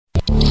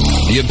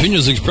The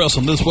opinions expressed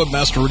on this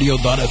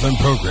WebmasterRadio.fm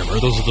program are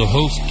those of the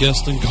host,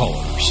 guests, and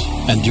callers,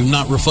 and do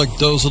not reflect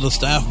those of the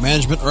staff,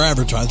 management, or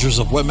advertisers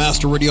of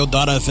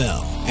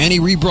WebmasterRadio.fm. Any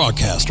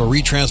rebroadcast or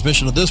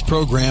retransmission of this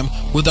program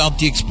without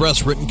the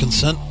express written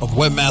consent of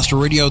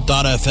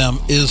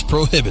WebmasterRadio.fm is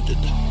prohibited.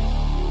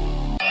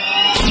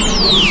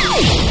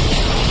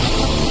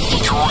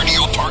 Your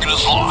radio target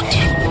is locked,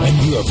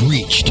 and you have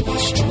reached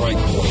strike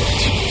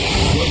point.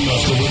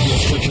 Webmaster Radio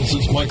stretches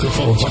its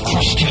microphones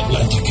across the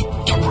Atlantic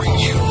to bring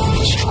you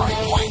the strike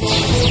point.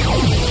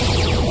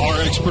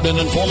 Our expert and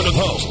informative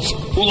hosts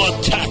will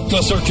attack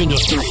the search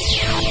industry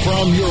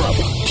from Europe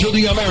to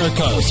the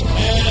Americas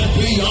and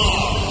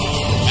beyond.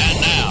 And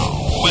now,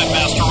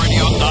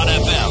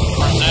 WebmasterRadio.fm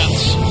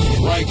presents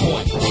Strike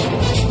Point.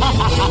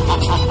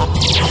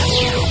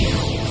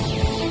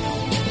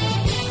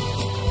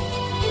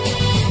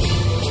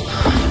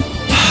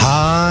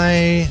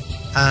 Hi,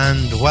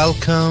 and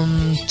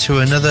welcome to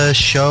another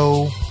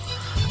show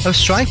of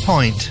Strike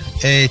Point.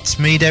 It's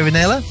me, David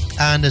Naylor,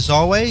 and as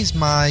always,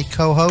 my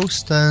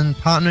co-host and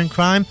partner in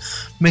crime,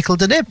 Mikkel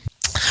Danib.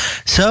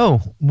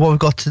 So, what we've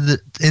got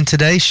in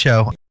today's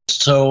show?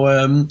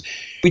 So,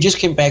 we just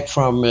came back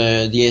from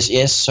the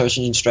SES Search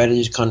Engine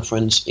Strategies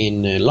Conference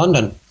in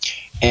London,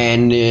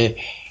 and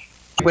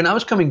when I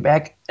was coming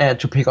back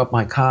to pick up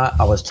my car,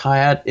 I was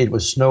tired, it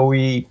was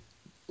snowy,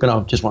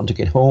 just wanted to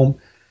get home.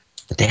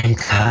 The damn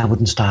car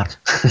wouldn't start.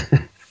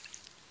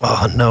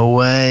 Oh, no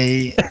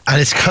way.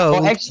 And it's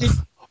cold.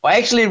 Well,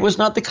 actually, it was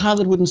not the car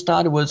that wouldn't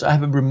start. It was, I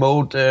have a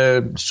remote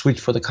switch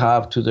for the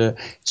car to the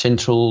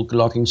central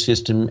locking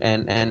system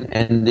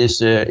and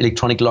this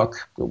electronic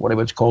lock,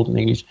 whatever it's called in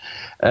English.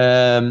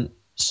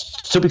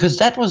 So because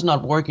that was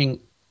not working,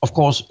 of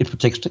course, it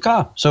protects the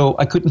car. So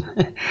I could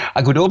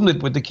open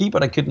it with the key,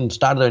 but I couldn't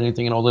start it or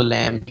anything, and all the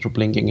lamps were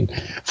blinking. And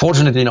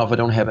fortunately enough, I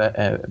don't have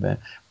a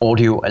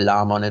audio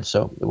alarm on it,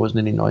 so there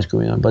wasn't any noise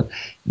going on. But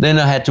then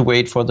I had to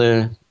wait for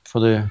the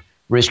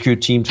rescue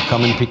team to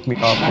come and pick me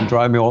up and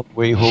drive me all the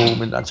way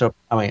home. And that's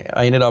I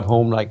ended up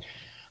home like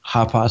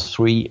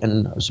 3:30,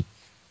 and I was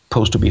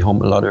supposed to be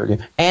home a lot earlier.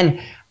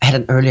 And I had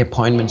an early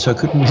appointment, so I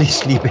couldn't really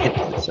sleep in.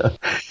 So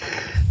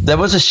that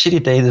was a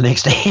shitty day the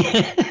next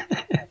day.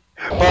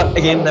 But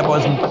again, that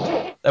wasn't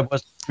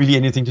really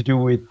anything to do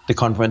with the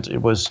conference. It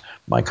was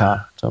my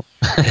car. So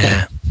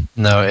yeah,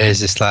 no, it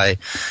is. It's like,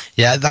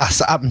 yeah, that's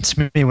happened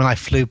to me when I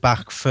flew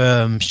back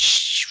from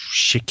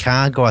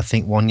Chicago. I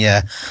think one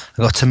year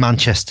I got to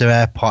Manchester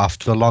Airport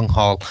after a long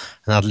haul,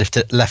 and I'd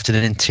left an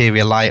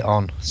interior light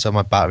on, so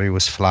my battery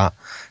was flat.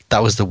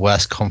 That was the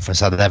worst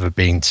conference I'd ever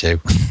been to,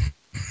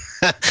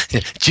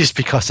 just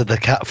because of the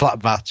flat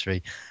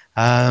battery.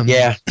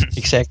 Yeah,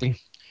 exactly.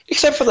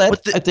 Except for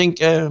that, I think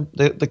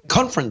the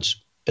conference,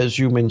 as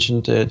you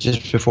mentioned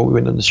just before we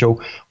went on the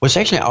show, was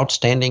actually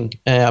outstanding.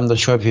 I'm not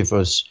sure if it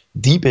was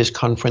the best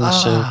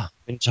conference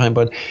in time,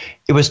 but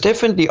it was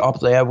definitely up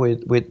there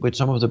with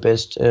some of the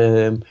best.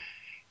 I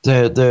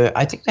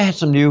think they had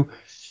some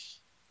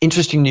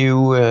interesting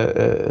new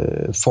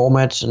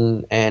formats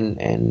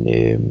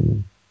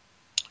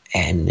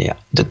and yeah,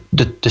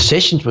 the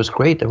sessions was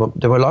great. There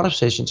were a lot of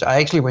sessions.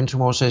 I actually went to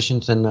more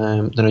sessions than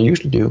I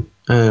usually do,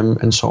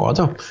 and saw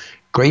other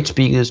great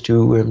speakers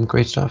do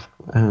great stuff,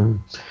 and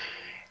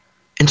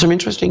some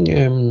interesting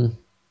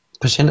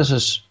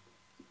presenters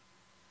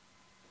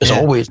as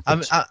always.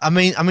 I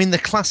mean, the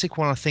classic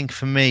one I think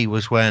for me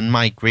was when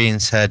Mike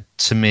Green said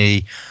to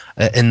me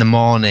in the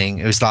morning.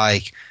 It was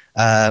like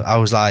I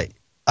was like,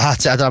 I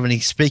don't have any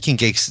speaking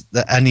gigs,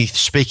 any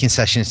speaking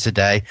sessions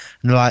today,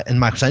 and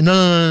Mike was like,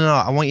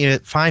 no, I want you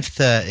at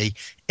 5:30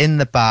 in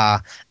the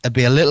bar. It'll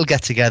be a little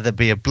get together,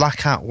 be a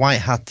black hat, white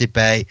hat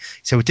debate.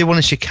 So we did one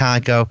in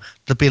Chicago.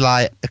 There'll be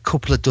like a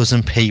couple of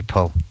dozen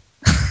people.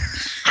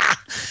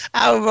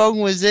 How wrong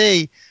was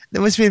he?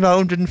 There must be about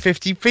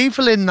 150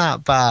 people in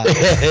that bar.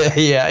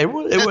 Yeah, it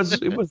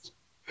was. You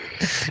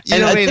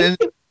know what I mean?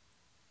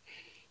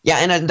 Yeah,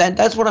 and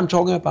that's what I'm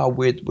talking about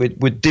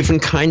with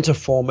different kinds of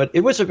format. It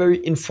was a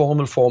very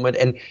informal format,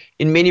 and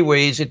in many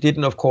ways it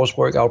didn't, of course,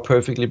 work out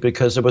perfectly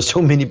because there were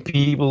so many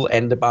people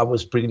and the bar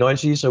was pretty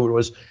noisy, so it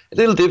was a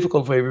little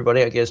difficult for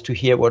everybody, I guess, to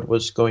hear what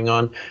was going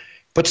on.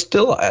 But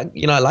still, I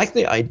like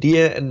the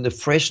idea and the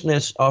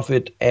freshness of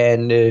it,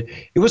 and it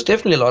was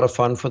definitely a lot of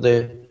fun for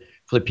the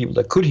people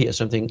that could hear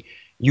something.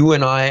 You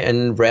and I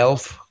and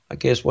Ralph, I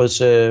guess, was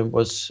the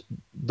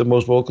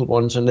most vocal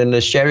ones, and then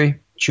Sherry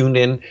tuned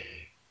in,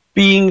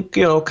 being,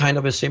 kind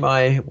of a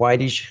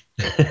semi-whitish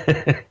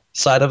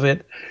side of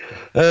it.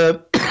 I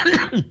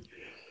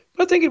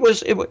think it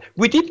was,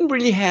 we didn't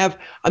really have,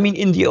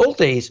 in the old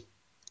days,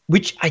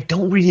 which I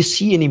don't really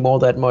see anymore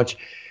that much,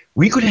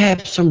 we could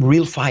have some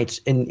real fights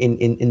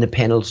in the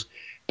panels,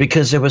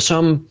 because there were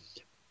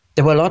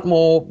a lot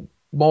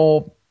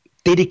more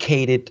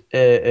dedicated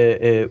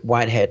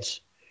white hats.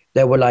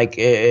 They were like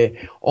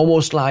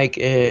almost like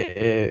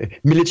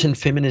militant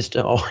feminist,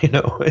 or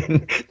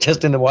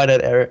just in the white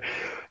hat area.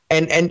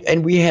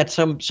 And we had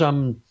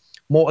some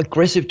more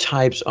aggressive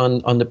types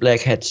on the black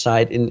hat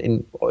side,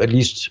 in or at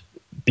least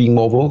being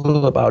more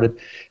vocal about it.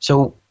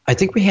 So I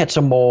think we had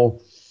some more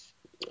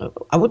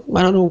I don't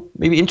know,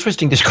 maybe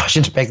interesting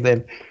discussions back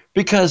then,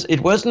 because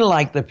it wasn't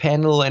like the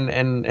panel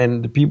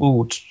and the people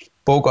who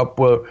spoke up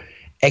were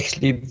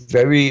actually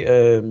very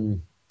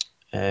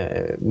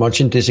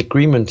much in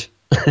disagreement.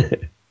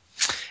 I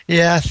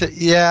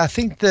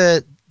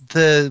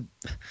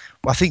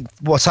think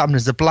what's happened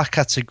is the Black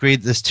Hats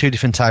agreed there's two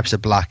different types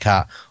of Black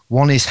Hat.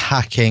 One is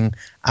hacking,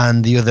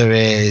 and the other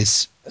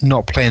is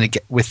not playing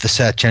with the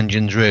search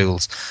engine's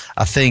rules.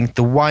 I think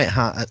the White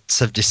Hats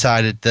have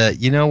decided that,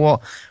 you know what,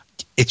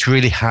 it's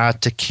really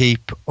hard to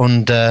keep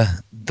under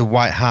the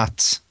White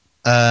Hats,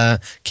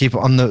 keep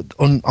on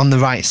the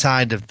right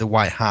side of the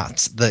White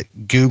Hats that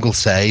Google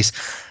says.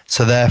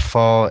 So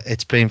therefore,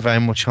 it's been very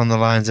much on the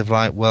lines of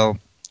like, well,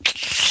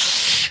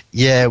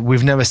 yeah,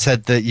 we've never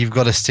said that you've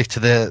got to stick to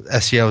the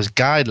SEO's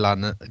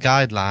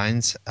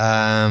guidelines.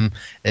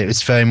 It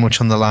was very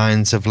much on the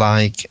lines of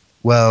like,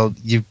 well,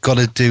 you've got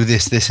to do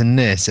this, this, and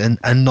this, and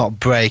not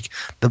break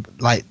the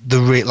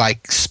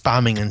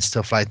spamming and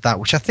stuff like that.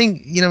 Which I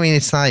think, you know, what I mean,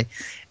 it's like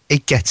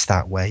it gets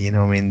that way. You know,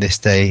 what I mean, this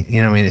day,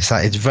 you know, what I mean, it's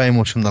like it's very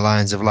much on the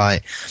lines of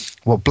like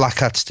what Black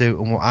Hats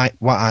do and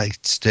what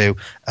Hats do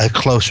are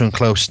closer and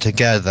closer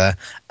together.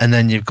 And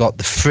then you've got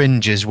the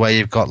fringes where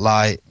you've got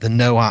like the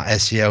no-hat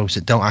SEOs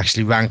that don't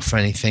actually rank for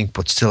anything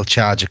but still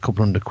charge a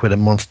couple £100 a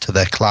month to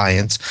their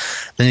clients.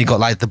 Then you've got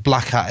like the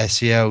Black Hat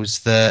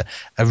SEOs that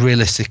are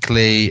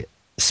realistically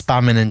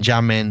spamming and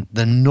jamming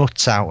the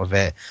nuts out of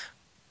it,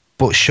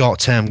 but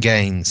short-term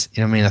gains.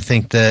 You know what I mean? I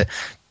think that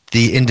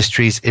the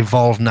industry's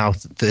evolved now.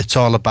 That it's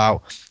all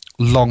about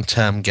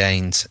long-term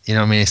gains. You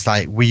know what I mean? It's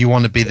like, well, you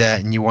want to be there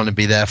and you want to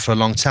be there for a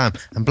long time,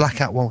 and Black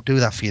Hat won't do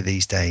that for you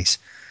these days.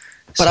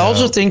 But I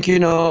also think, you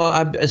know,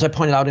 as I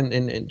pointed out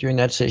in during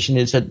that session,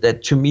 is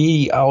that to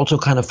me, I also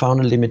kind of found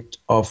a limit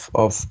of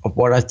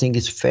what I think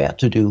is fair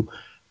to do,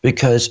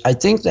 because I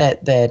think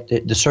that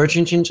the search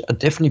engines are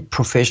definitely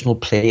professional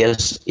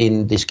players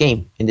in this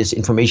game, in this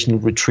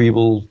information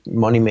retrieval,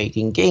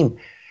 money-making game.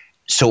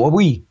 So are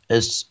we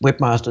as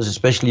webmasters,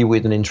 especially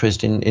with an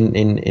interest in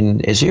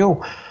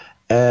SEO.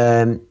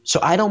 So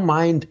I don't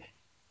mind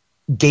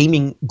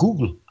gaming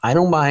Google. I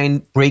don't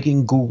mind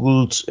breaking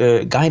Google's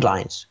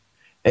guidelines.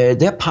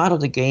 They're part of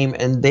the game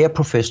and they're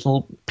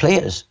professional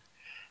players.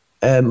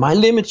 My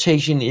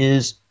limitation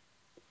is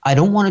I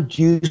don't want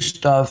to do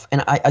stuff,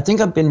 and I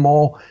think I've been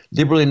more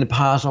liberal in the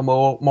past, or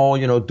more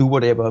you know, do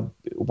whatever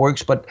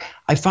works. But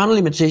I found a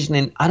limitation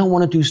in I don't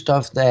want to do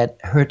stuff that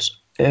hurts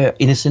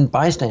innocent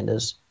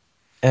bystanders.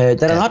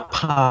 That are not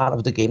part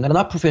of the game, that are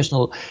not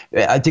professional.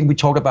 I think we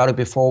talked about it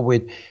before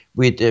with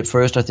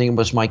first, I think it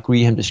was Mike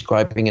Graham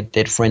describing a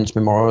Dead Friends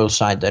memorial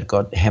site that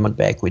got hammered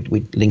back with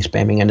link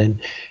spamming, and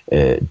then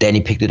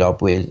Danny picked it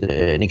up with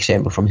an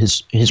example from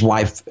his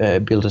wife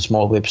built a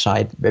small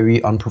website,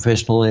 very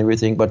unprofessional and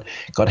everything, but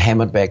got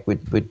hammered back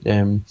with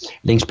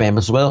link spam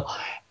as well.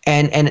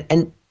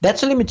 And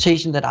that's a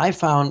limitation that I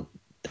found.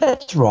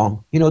 That's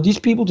wrong. You know, these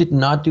people did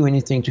not do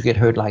anything to get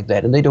hurt like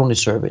that, and they don't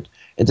deserve it.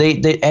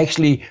 They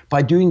actually,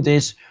 by doing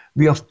this,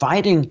 we are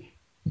fighting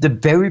the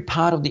very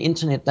part of the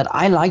internet that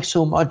I like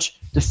so much.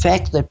 The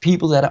fact that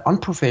people that are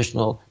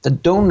unprofessional,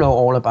 that don't know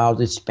all about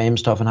this spam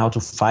stuff and how to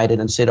fight it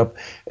and set up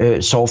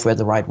software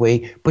the right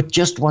way, but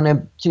just want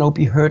to, you know,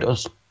 be heard or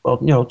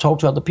you know, talk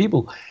to other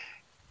people.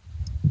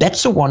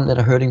 That's the one that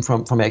are hurting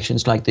from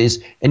actions like this.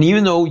 And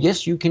even though,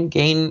 yes, you can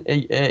gain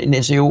in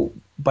SEO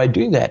by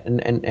doing that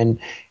and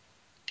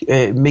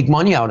make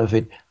money out of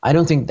it, I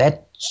don't think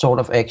that sort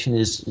of action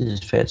is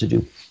fair to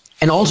do.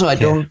 And also, I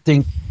don't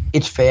think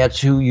it's fair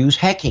to use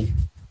hacking.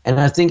 And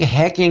I think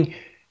hacking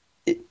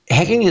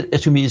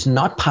to me is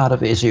not part of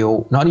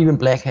SEO, not even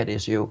Black Hat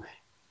SEO.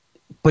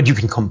 But you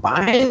can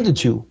combine the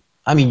two.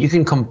 I mean, you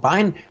can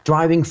combine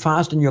driving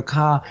fast in your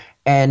car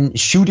and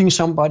shooting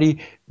somebody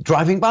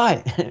driving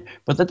by.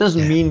 But that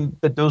doesn't mean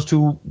that those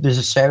two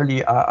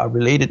necessarily are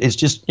related. It's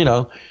just, you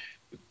know,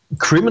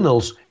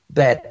 criminals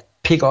that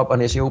pick up on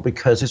SEO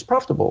because it's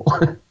profitable.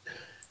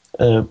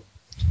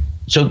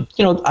 So,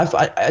 you know,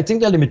 I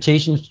think there are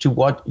limitations to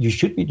what you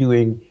should be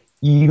doing,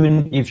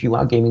 even if you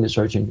are gaming the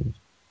search engines.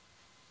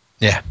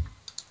 Yeah,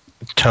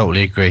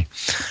 totally agree.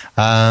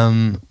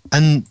 And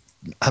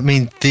I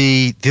mean,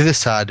 the other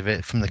side of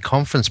it, from the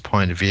conference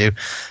point of view,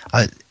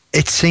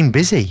 it seemed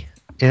busy.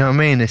 You know what I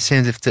mean? It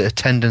seems if the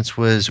attendance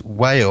was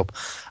way up.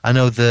 I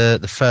know the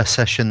first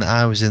session that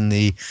I was in,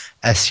 the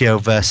SEO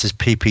versus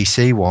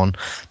PPC one,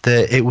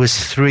 that it was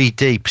 3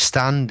 deep,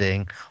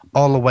 standing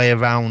all the way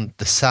around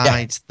the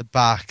sides, the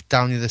back,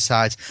 down the other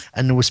sides,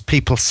 and there was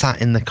people sat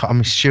in the car.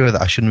 I'm sure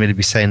that I shouldn't really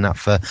be saying that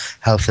for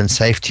health and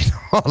safety and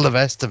all the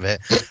rest of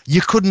it.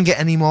 You couldn't get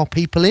any more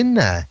people in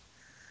there.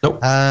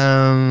 Nope.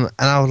 And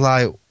I was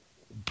like,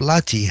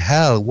 bloody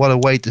hell, what a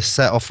way to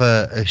set off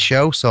a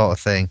show sort of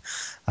thing.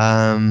 You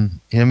know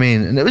what I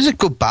mean? And it was a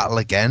good battle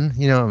again,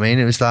 you know what I mean?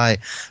 It was like,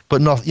 but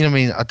not, you know what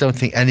I mean? I don't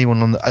think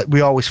anyone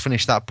we always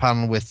finish that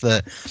panel with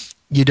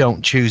you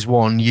don't choose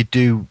one, you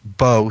do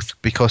both,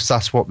 because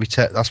that's what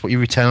your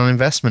return on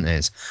investment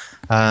is.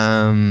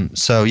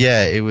 So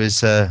yeah, it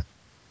was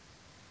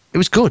it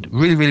was good,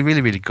 really, really,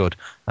 really, really good.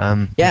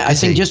 I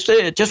think just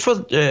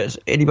for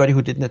anybody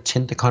who didn't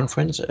attend the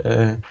conference,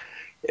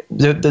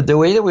 the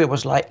way that it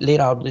was laid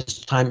out this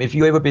time. If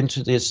you ever been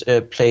to this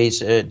place,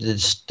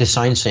 this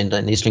design center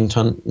in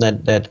Islington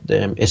that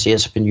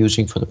SAS have been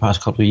using for the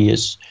past couple of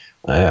years,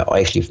 or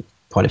actually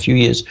quite a few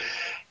years.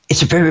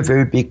 It's a very,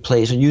 very big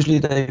place, and usually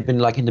they've been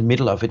like in the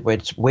middle of it, where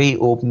it's way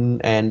open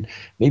and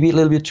maybe a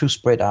little bit too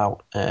spread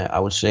out, I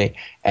would say.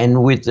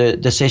 And with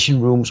the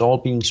session rooms all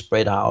being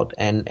spread out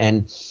and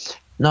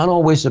not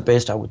always the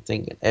best, I would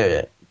think.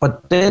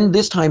 But then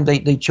this time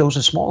they chose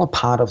a smaller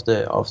part of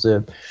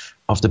the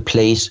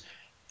place,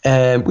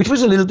 which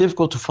was a little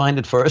difficult to find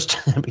at first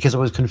because I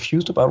was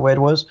confused about where it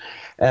was.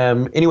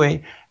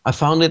 Anyway, I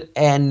found it,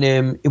 and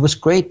it was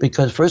great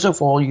because first of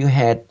all you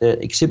had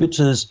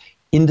exhibitors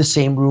in the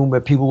same room where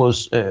people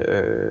was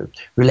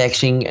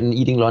relaxing and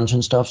eating lunch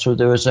and stuff. So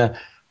there was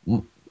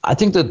I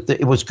think that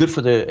it was good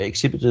for the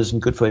exhibitors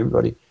and good for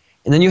everybody.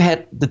 And then you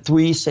had the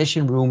 3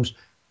 session rooms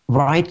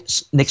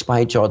right next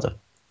by each other,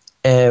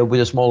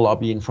 with a small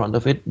lobby in front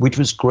of it, which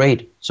was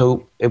great.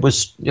 So it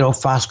was,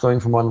 fast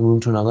going from one room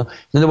to another.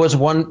 Then there was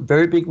one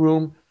very big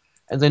room,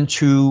 and then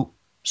 2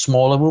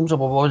 smaller rooms of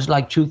what was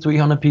like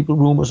 200-300 people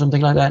room or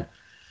something like that.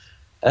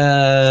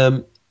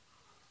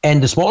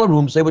 And the smaller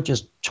rooms, they were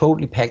just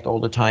totally packed all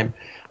the time.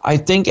 I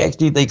think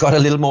actually they got a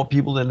little more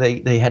people than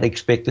they had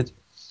expected.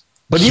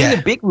 But even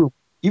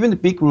the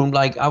big room,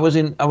 like I was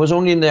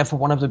only in there for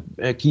one of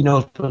the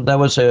keynotes, but that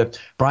was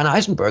Brian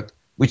Eisenberg,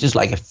 which is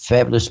like a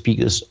fabulous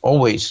speaker,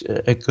 always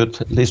a good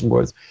listen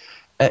worth.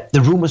 The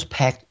room was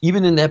packed.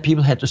 Even in there,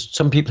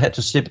 some people had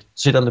to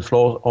sit on the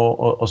floor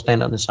or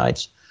stand on the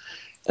sides.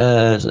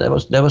 So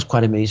that was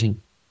quite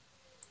amazing.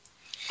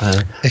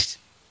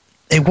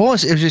 It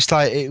was just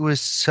like, it was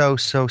so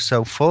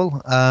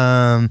full.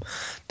 The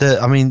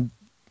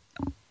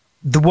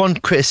one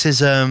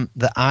criticism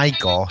that I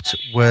got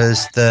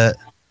was that,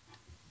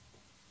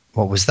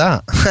 what was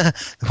that?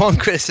 The one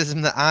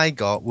criticism that I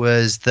got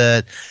was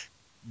that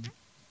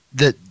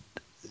the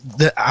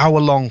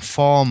hour-long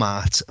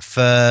format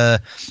for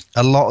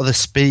a lot of the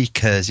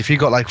speakers, if you've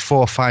got like 4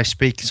 or 5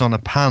 speakers on a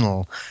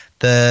panel,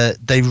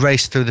 they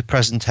race through the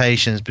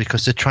presentations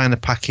because they're trying to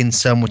pack in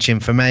so much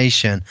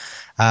information.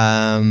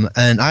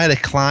 And I had a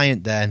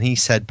client there, and he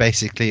said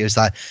basically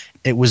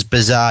it was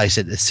bizarre. He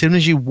said as soon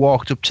as you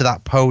walked up to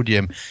that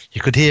podium, you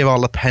could hear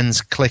all the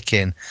pens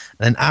clicking, and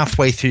then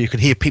halfway through you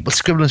could hear people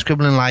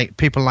scribbling, like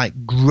people like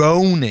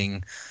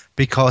groaning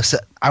because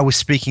I was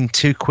speaking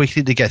too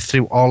quickly to get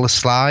through all the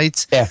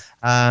slides. Yeah.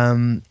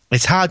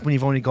 It's hard when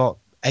you've only got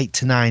 8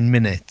 to 9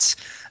 minutes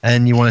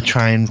and you want to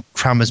try and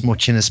cram as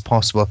much in as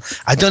possible.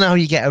 I don't know how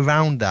you get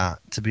around that,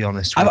 to be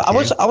honest with you.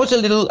 I was a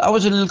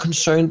little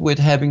concerned with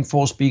having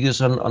 4 speakers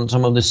on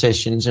some of the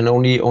sessions and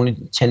only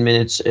 10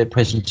 minutes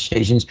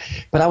presentations.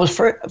 But I was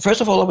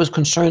first of all, I was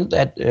concerned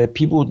that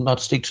people would not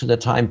stick to their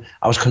time.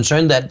 I was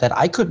concerned that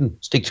I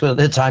couldn't stick to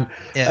their time.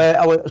 Yeah.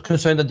 I was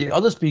concerned that the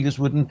other speakers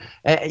wouldn't.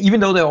 Even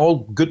though they're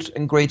all good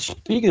and great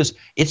speakers,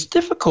 it's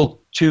difficult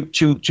to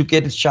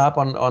get it sharp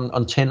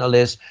on 10 or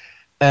less.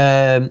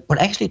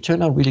 But actually it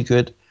turned out really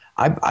good.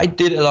 I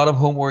did a lot of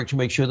homework to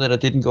make sure that I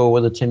didn't go over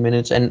the 10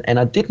 minutes, and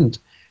I didn't.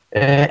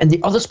 And the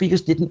other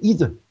speakers didn't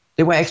either.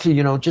 They were actually,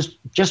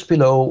 just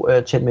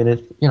below 10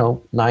 minutes,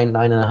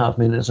 9.5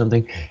 minutes or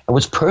something. It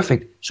was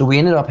perfect. So we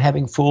ended up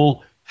having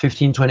full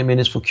 15, 20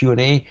 minutes for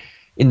Q&A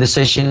in the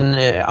session.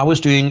 I was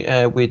doing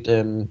with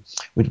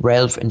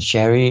Ralph and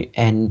Sherry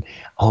and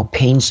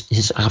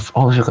Paynes. I've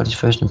always forgot his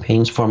first name,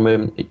 Paynes, from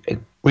a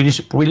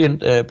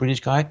brilliant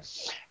British guy.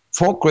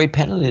 4 great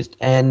panelists,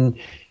 and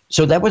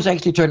so that was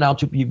actually turned out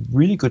to be a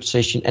really good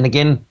session. And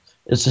again,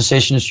 it's the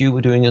sessions you were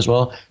doing as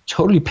well,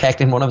 totally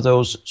packed in one of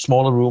those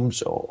smaller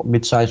rooms or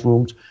mid-sized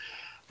rooms,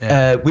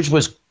 which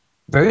was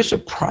very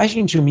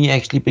surprising to me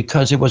actually,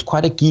 because it was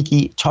quite a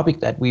geeky topic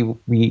that we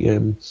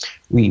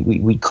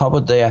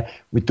covered there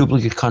with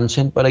duplicate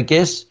content. But I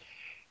guess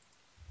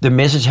the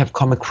message have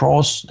come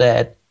across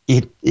that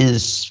it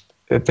is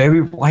a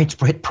very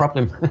widespread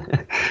problem,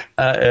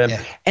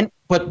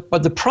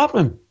 but the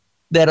problem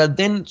that I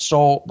then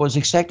saw was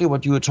exactly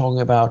what you were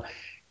talking about.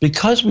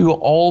 Because we were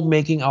all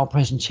making our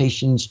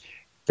presentations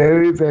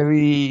very,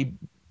 very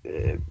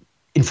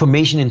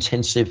information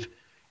intensive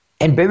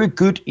and very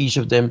good, each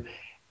of them,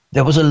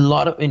 there was a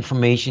lot of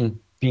information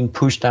being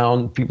pushed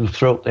down people's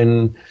throat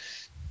in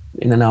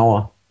an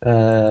hour.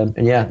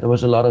 And yeah, there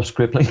was a lot of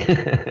scribbling.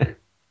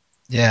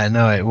 Yeah,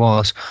 no, it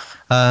was.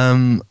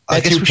 I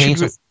guess we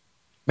should...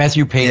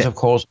 Matthew Paynes, of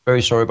course.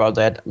 Very sorry about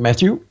that.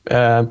 Matthew, I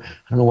don't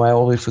know why I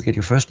always forget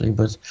your first name,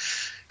 but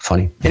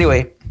funny.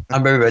 Anyway,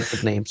 I'm very bad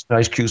with names, so I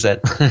excuse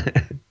that.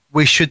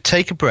 We should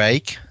take a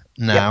break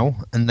now,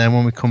 and then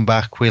when we come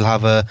back, we'll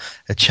have a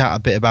chat a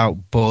bit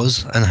about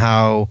buzz and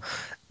how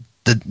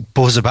the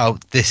buzz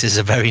about this is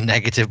a very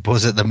negative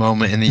buzz at the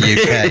moment in the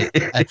UK,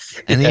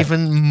 and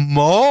even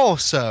more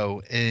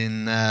so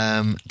in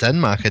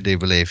Denmark, I do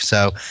believe.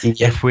 So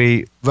if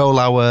we roll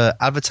our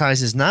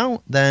advertisers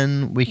now,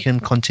 then we can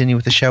continue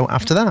with the show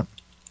after that.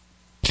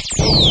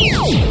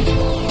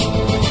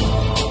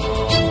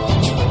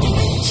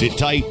 Sit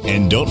tight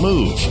and don't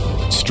move.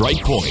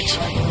 Strike Point.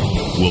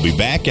 We'll be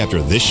back after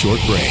this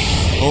short break.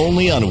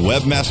 Only on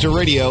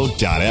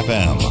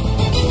WebmasterRadio.fm.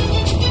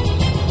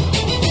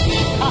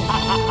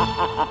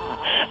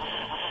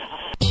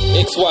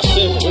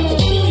 XY7 with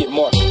affiliate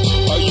market.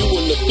 Are you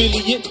an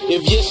affiliate?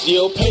 If yes,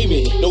 you'll pay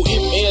me. No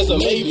ifs, ands, or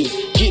maybes.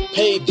 Get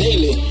paid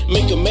daily.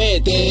 Make a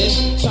mad dash.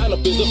 Sign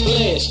up is a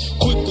flash.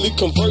 Quickly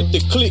convert the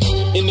clicks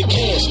into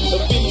cash.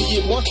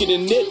 Affiliate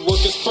marketing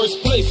network is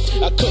first place.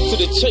 I cut to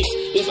the chase.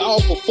 It's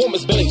all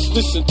performance based.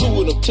 Listen to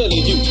what I'm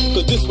telling you,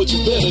 cause this what you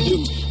better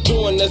do.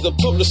 Join as a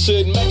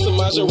publisher and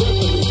maximize your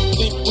revenue.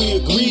 Think we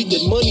agreed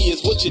that money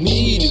is what you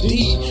need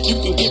indeed. You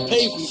can get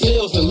paid from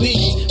sales and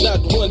leads.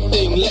 Not one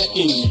thing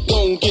lacking.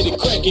 Don't get it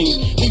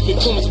cracking. Even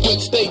comes with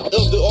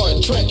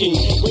state-of-the-art tracking.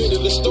 Ready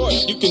to start?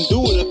 You can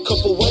do it a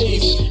couple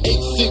ways.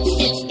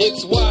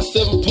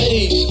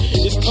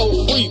 866-XY7-PAGE. It's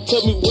toll free.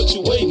 Tell me what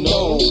you waiting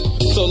on.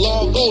 So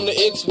log on to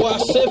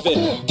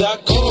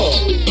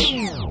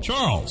XY7.com.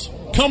 Charles,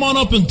 come on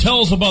up and tell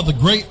us about the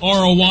great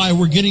ROI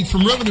we're getting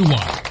from Revenue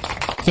Wire.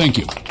 Thank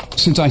you.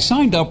 Since I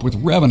signed up with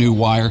Revenue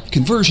Wire,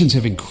 conversions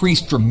have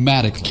increased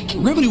dramatically.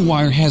 Revenue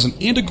Wire has an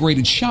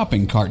integrated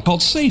shopping cart called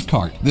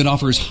SafeCart that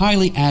offers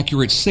highly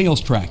accurate sales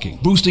tracking,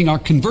 boosting our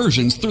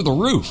conversions through the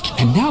roof.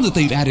 And now that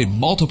they've added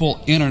multiple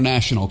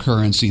international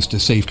currencies to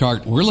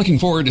SafeCart, we're looking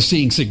forward to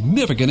seeing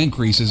significant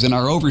increases in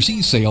our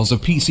overseas sales of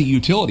PC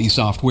utility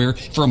software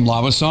from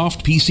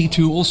Lavasoft, PC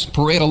Tools,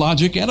 Pareto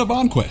Logic, and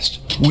Avonquest.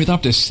 With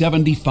up to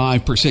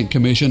 75%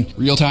 commission,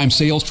 real-time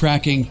sales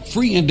tracking,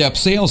 free in-depth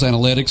sales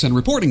analytics and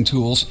reporting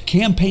tools,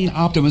 campaign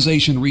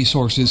optimization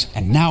resources,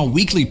 and now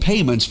weekly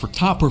payments for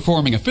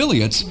top-performing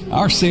affiliates,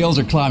 our sales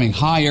are climbing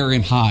higher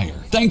and higher,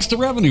 thanks to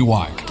Revenue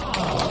Wire.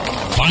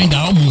 Find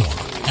out more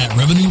at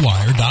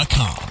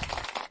RevenueWire.com.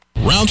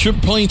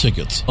 Round-trip plane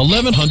tickets,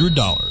 $1,100.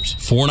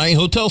 4-night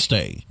hotel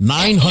stay,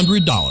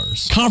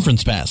 $900.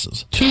 Conference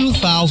passes,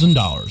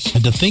 $2,000.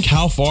 And to think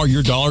how far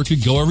your dollar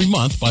could go every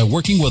month by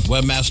working with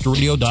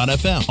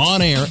WebmasterRadio.fm.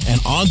 On air and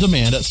on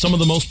demand at some of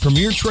the most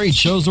premier trade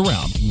shows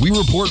around. We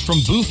report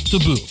from booth to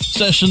booth,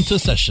 session to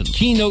session,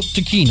 keynote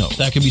to keynote.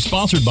 That can be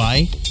sponsored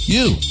by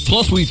you.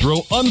 Plus, we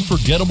throw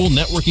unforgettable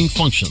networking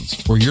functions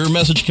where your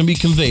message can be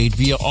conveyed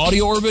via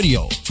audio or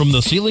video from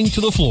the ceiling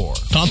to the floor.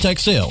 Contact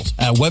sales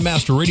at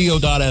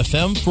WebmasterRadio.fm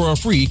for a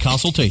free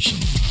consultation.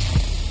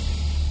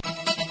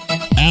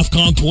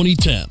 AFCON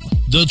 2010,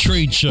 the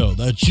trade show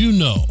that you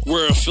know,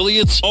 where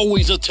affiliates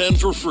always attend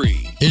for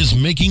free, is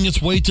making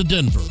its way to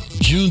Denver,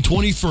 June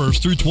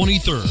 21st through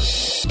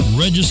 23rd.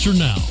 Register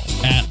now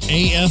at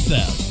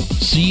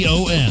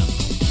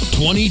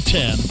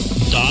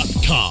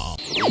AFFCON2010.com.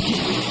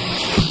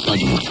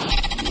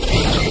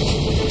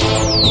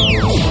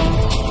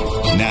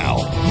 Now,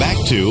 back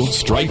to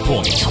Strike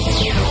Point.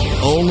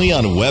 Only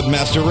on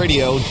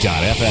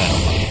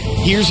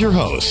WebmasterRadio.fm. Here's your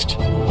host.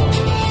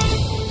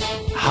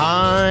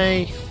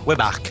 Hi, we're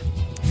back.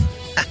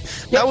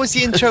 That was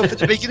the intro for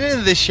the beginning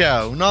of this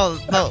show, not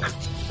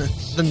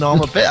the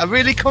normal bit. It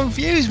really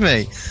confused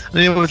me. And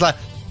it was like,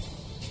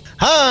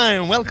 hi,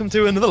 and welcome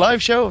to another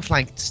live show. It's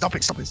like, stop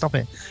it.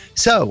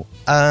 So,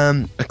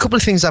 a couple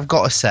of things I've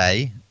got to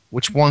say,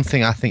 which one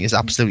thing I think is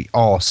absolutely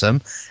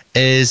awesome,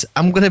 is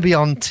I'm going to be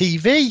on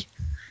TV.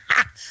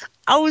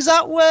 How was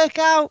that work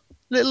out,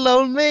 little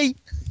old me?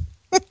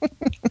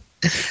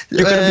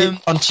 You're going to be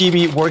on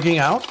TV working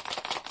out?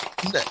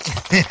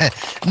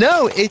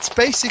 No, it's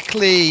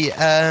basically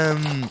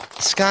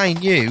Sky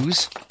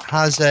News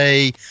has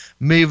a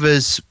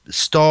movers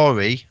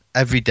story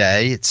every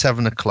day at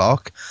 7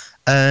 o'clock,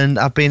 and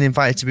I've been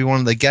invited to be one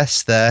of the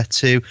guests there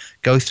to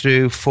go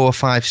through 4 or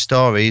 5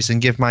 stories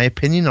and give my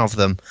opinion of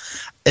them.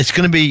 It's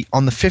going to be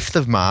on the 5th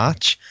of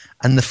March,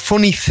 and the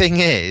funny thing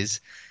is,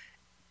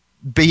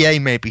 BA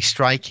may be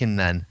striking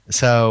then.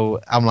 So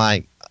I'm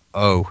like,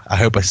 oh, I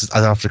hope I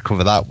don't have to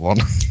cover that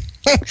one.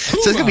 So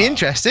it's going to be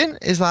interesting.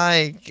 It's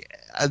like,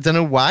 I don't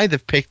know why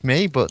they've picked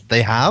me, but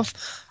they have.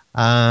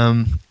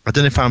 I don't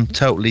know if I'm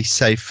totally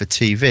safe for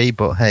TV,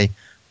 but hey,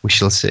 we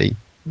shall see.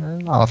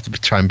 I'll have to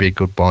try and be a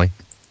good boy.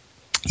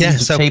 Yeah,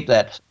 so tape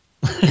that.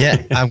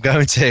 Yeah, I'm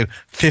going to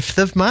 5th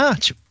of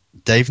March.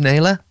 Dave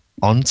Naylor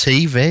on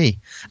TV,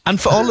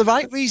 and for all the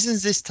right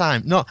reasons this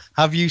time. Not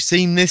have you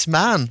seen this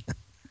man?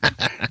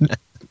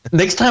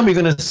 Next time we're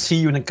going to see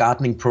you in a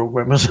gardening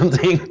program or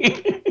something.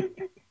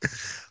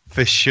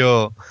 For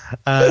sure.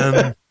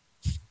 So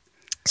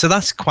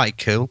that's quite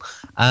cool.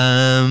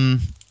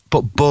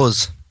 But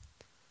Buzz.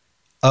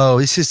 Oh,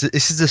 this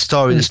is a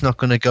story that's not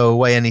going to go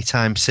away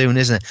anytime soon,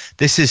 isn't it?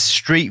 This is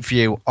Street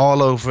View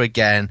all over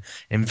again,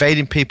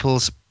 invading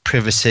people's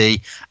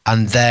privacy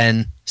and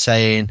then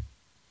saying,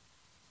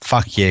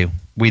 fuck you,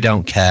 we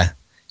don't care.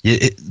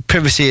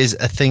 Privacy is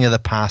a thing of the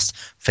past.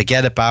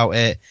 Forget about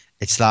it.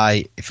 It's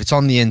like, if it's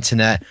on the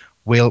internet,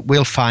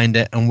 we'll find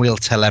it and we'll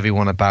tell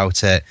everyone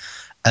about it.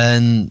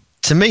 And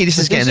to me, this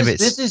is getting a bit...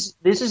 This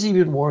is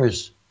even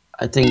worse,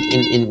 I think,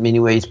 in many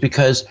ways,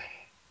 because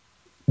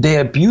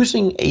they're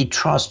abusing a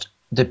trust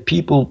that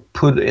people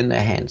put in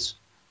their hands.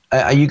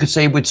 You could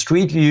say with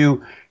Street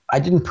View, I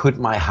didn't put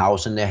my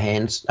house in their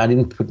hands. I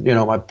didn't put,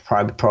 my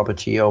private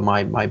property or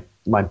my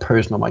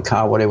person or my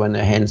car, whatever, in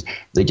their hands.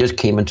 They just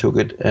came and took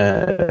it.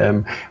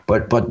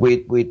 But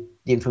with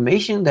the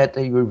information that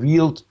they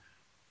revealed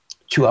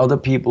to other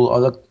people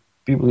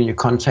in your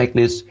contact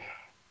list,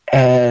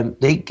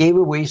 they gave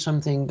away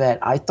something that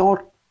I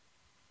thought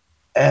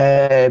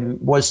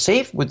was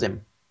safe with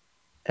them,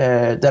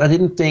 that I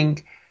didn't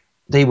think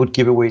they would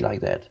give away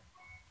like that.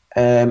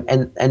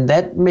 And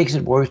that makes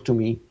it worse to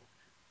me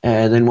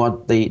than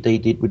what they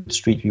did with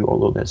Street View,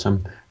 although there's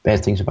some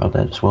bad things about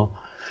that as well.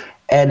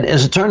 And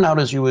as it turned out,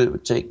 as you were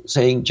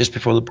saying just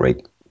before the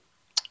break,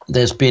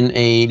 there's been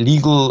a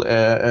legal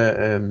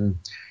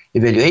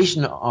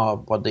evaluation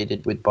of what they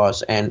did with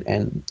Buzz,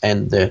 and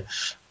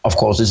of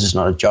course, this is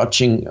not a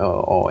judging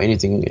or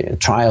anything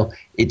trial.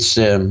 It's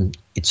an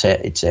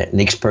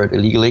expert, a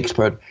legal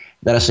expert,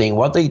 that are saying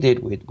what they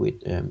did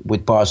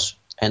with Buzz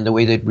and the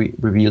way they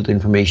revealed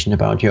information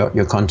about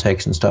your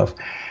contacts and stuff.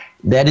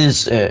 That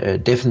is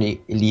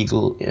definitely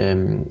illegal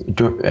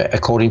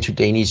according to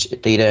Danish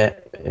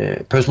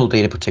personal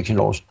data protection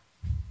laws.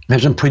 We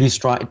have some pretty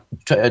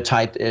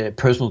tight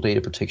personal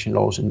data protection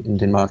laws in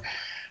Denmark,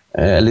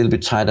 a little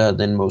bit tighter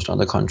than most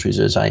other countries,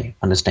 as I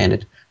understand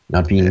it,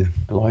 not being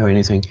a lawyer or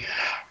anything.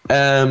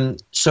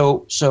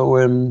 So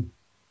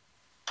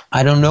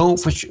I don't know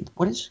for sure.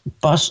 What is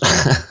Buzz?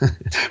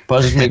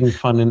 Buzz is making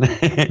fun in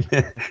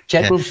the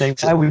chat room saying,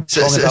 why are we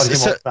talking about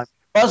him all the time?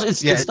 Buzz,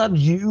 it's not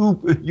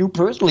you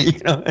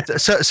personally.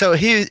 So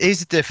here's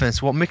the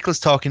difference. What Mikkel's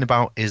talking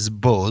about is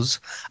Buzz,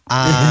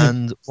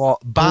 and what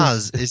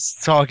Baz is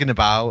talking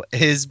about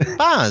is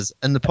Baz.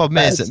 And the problem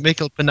is that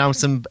Mikkel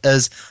pronounced them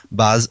as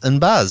Baz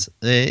and Baz.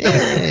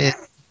 I'm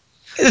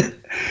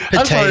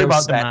sorry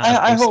about that.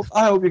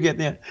 I hope you get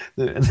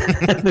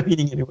the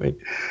meaning anyway.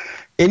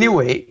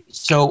 Anyway,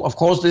 so of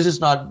course this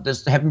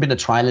haven't been a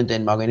trial in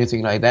Denmark or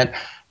anything like that.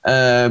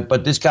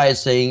 But this guy is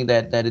saying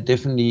that it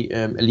definitely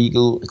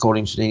illegal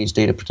according to Danish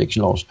data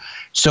protection laws.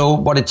 So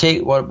what it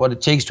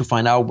takes to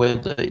find out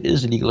whether it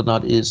is illegal or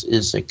not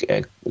is a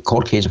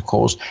court case, of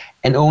course,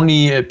 and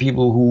only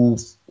people who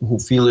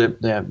feel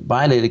they're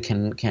violated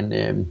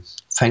can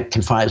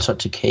file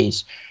such a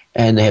case,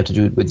 and they have to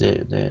do it with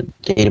the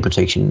data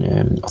protection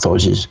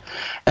authorities.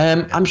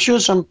 I'm sure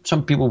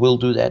some people will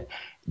do that.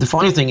 The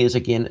funny thing is,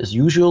 again, as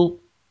usual,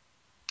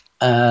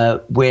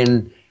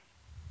 when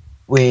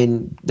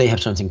they have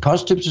something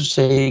positive to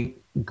say,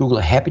 Google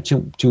are happy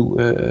to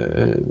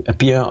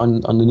appear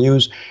on the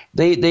news.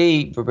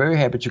 They were very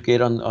happy to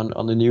get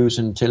on the news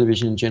and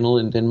television in general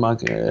in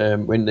Denmark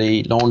when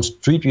they launched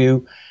Street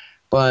View.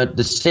 But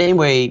the same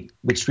way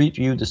with Street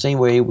View, the same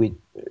way with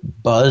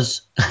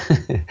Buzz,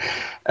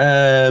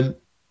 they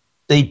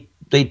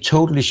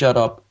totally shut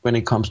up when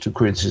it comes to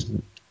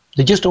criticism.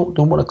 They just don't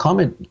want to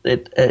comment.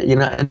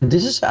 And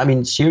this is,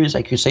 serious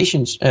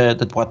accusations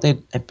that what they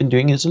have been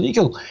doing is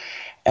illegal.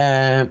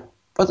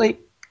 But they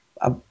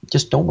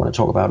just don't want to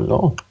talk about it at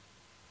all,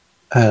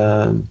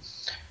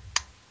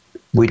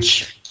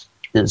 which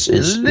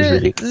is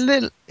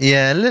ridiculous.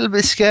 A little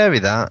bit scary,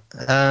 that.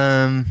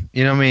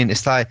 You know what I mean?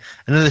 It's like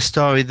another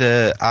story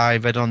that I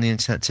read on the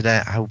internet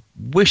today. I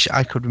wish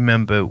I could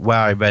remember where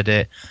I read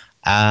it.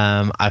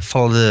 I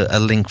followed a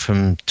link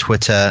from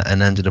Twitter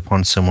and ended up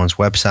on someone's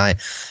website.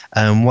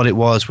 What it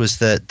was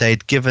that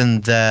they'd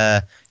given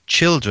their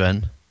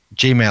children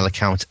Gmail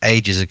accounts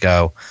ages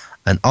ago,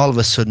 and all of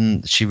a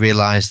sudden she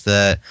realized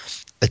that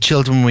the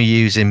children were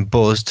using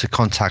Buzz to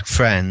contact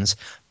friends,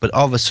 but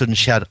all of a sudden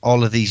she had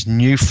all of these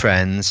new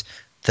friends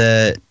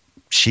that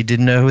she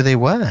didn't know who they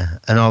were.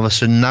 And all of a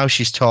sudden now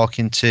she's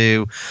talking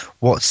to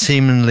what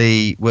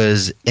seemingly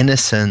was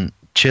innocent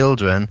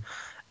children.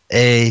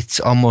 It's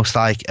almost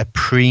like a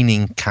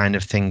preening kind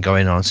of thing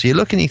going on. So you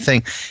look and you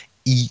think,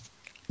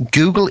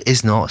 Google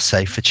is not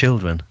safe for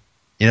children.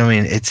 You know what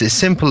I mean? It's as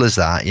simple as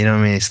that. You know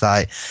what I mean? It's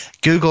like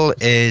Google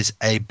is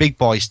a big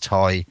boy's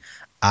toy,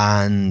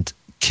 and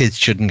kids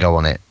shouldn't go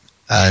on it.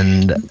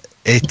 And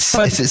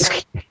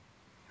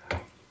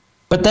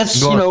but that's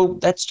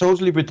that's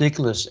totally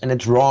ridiculous, and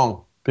it's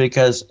wrong,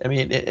 because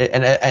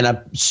and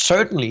I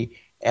certainly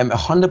am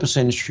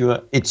 100% sure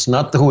it's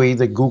not the way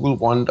that Google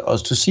want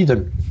us to see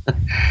them.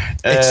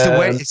 It's the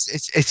way.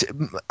 It's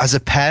as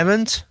a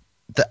parent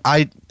that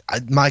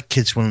my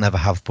kids will never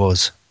have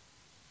Buzz.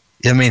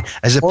 You know what I mean?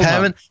 As a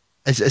parent,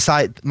 it's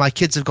like my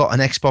kids have got an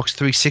Xbox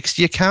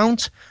 360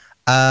 account.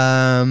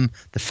 The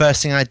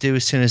first thing I do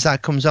as soon as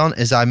that comes on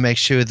is I make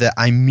sure that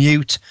I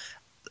mute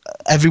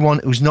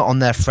everyone who's not on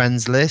their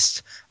friends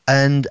list,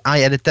 and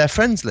I edit their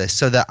friends list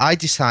so that I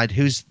decide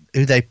who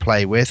they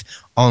play with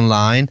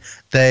online.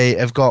 They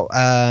have got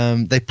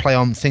they play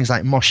on things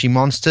like Moshi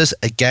Monsters.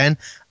 Again,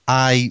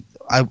 I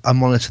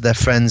monitor their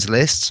friends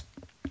lists.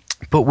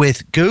 But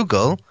with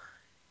Google,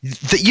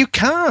 that you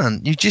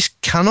just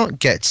cannot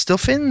get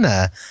stuff in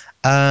there.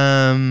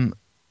 And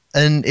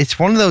it's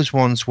one of those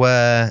ones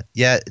where,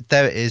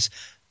 there it is.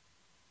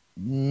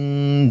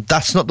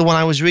 That's not the one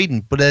I was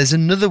reading, but there's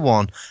another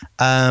one.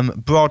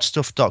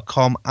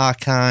 Broadstuff.com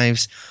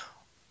archives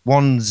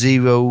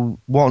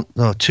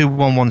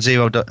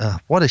 2110.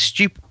 What a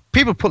stupid.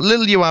 People put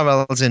little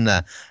URLs in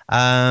there,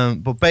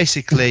 but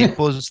basically,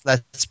 Buzz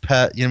lets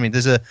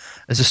there's a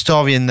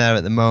story in there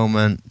at the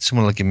moment.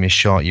 Someone will give me a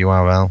short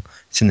URL.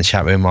 It's in the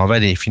chat room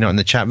already. If you're not in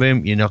the chat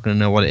room, you're not going to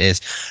know what it is.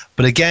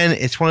 But again,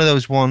 it's one of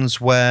those ones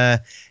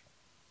where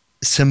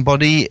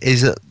somebody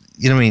is,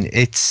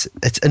 it's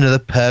another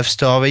perv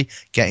story,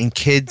 getting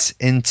kids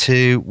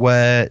into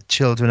where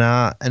children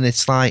are, and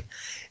it's like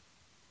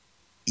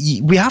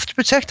we have to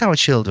protect our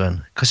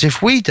children, because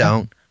if we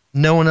don't,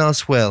 no one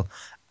else will.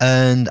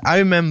 And I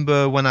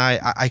remember when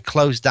I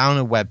closed down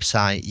a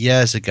website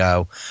years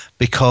ago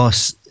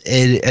because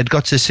it had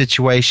got to a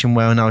situation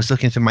where when I was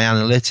looking through my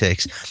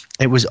analytics,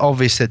 it was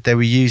obvious that they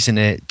were using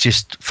it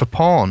just for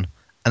porn.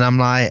 And I'm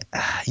like,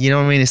 you know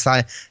what I mean? It's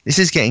like, this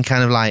is getting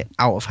kind of like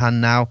out of hand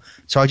now.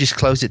 So I just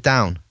closed it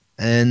down.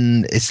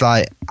 And it's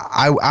like,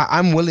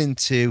 I'm willing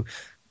to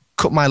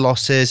cut my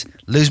losses,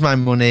 lose my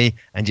money,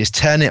 and just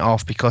turn it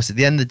off, because at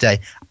the end of the day,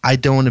 I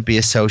don't want to be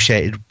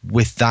associated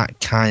with that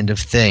kind of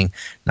thing.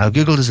 Now,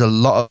 Google does a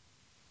lot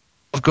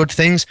of good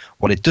things.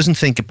 What it doesn't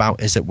think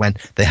about is that when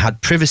they had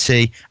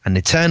privacy and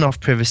they turn off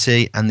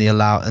privacy and they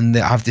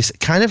have this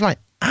kind of like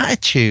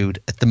attitude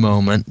at the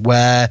moment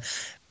where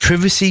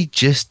privacy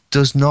just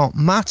does not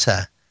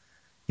matter.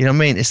 You know what I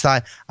mean? It's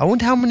like, I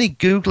wonder how many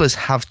Googlers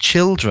have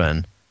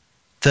children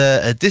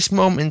that at this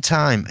moment in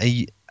time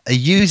are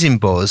using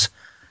Buzz,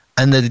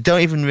 and that they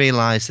don't even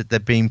realize that they're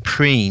being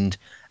preened.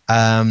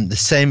 The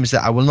same as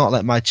that I will not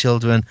let my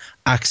children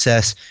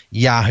access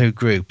Yahoo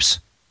groups,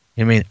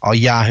 you know what I mean, or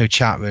Yahoo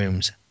chat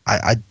rooms.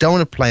 I don't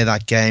want to play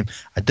that game.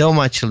 I don't want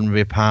my children to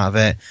be a part of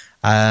it.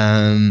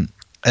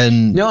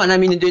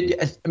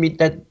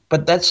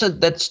 That's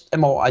a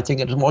more, I think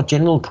it's a more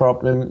general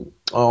problem,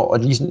 or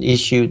at least an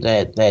issue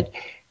that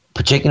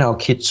protecting our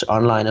kids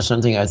online is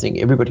something I think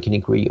everybody can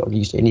agree, or at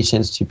least any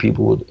sensitive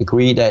people would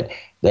agree that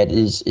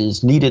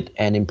is needed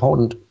and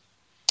important.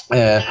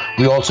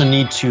 We also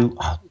need to.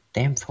 Oh,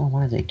 damn phone!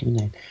 Why are they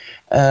doing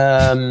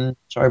that?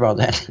 Sorry about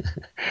that.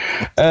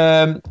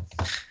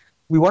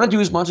 We want to do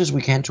as much as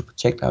we can to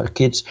protect our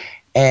kids,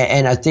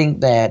 and I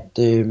think that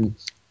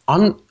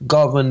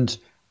ungoverned,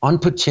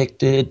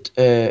 unprotected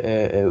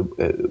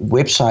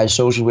websites,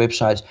 social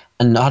websites,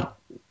 are not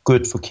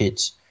good for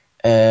kids.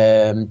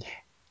 I've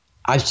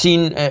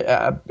seen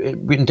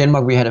in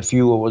Denmark we had a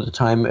few over the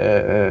time.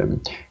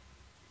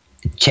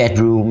 Chat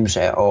rooms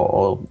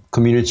or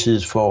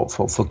communities for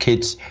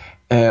kids,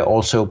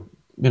 also,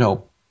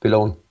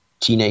 below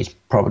teenage,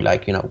 probably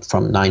like,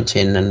 from 9,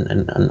 10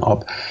 and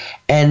up.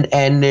 And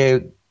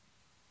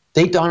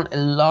they've done a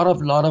lot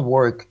of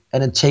work,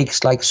 and it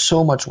takes like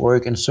so much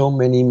work and so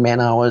many man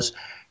hours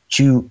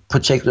to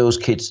protect those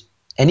kids.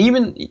 And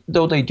even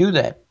though they do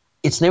that,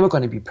 it's never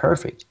going to be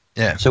perfect.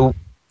 Yeah. So,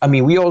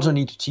 we also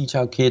need to teach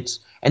our kids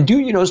and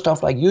do,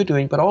 stuff like you're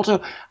doing, but also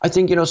I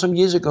think, some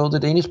years ago, the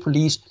Danish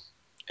police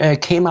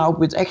came out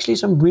with actually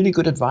some really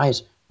good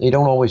advice. They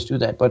don't always do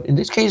that, but in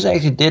this case, I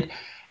actually did,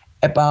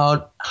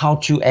 about how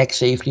to act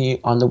safely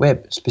on the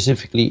web,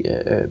 specifically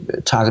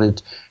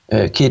targeted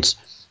kids.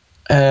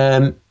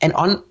 And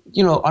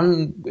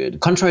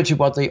contrary to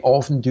what they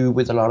often do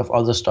with a lot of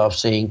other stuff,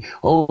 saying,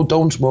 "Oh,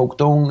 don't smoke,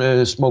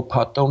 don't smoke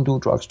pot, don't do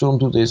drugs, don't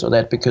do this or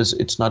that because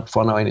it's not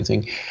fun or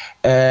anything,"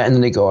 and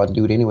then they go out and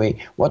do it anyway.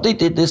 What they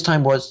did this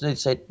time was they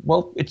said,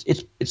 "Well,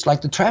 it's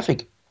like the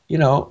traffic."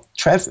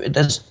 Traffic.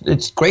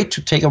 It's great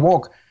to take a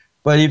walk,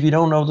 but if you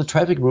don't know the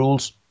traffic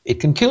rules,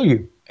 it can kill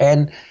you.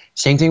 And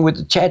same thing with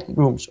the chat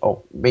rooms,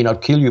 or may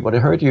not kill you, but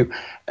it hurt you.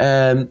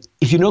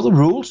 If you know the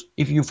rules,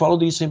 if you follow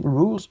these simple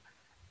rules,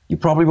 you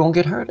probably won't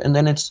get hurt, and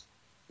then it's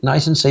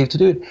nice and safe to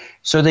do it.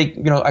 So they,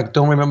 I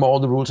don't remember all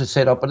the rules they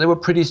set up, but they were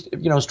pretty,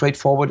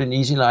 straightforward and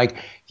easy. Like,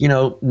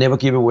 never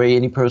give away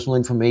any personal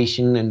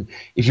information, and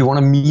if you want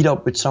to meet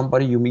up with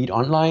somebody you meet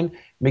online,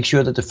 make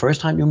sure that the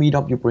first time you meet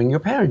up, you bring your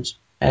parents.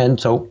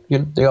 And so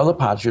the other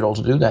parts should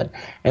also do that.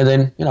 And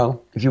then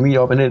if you meet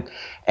up in it,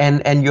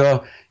 and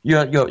your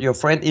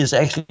friend is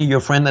actually your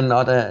friend and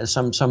not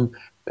some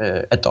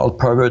adult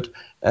pervert,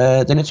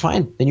 then it's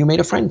fine. Then you made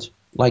a friend.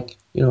 Like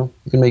you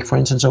can make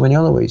friends in so many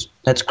other ways.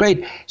 That's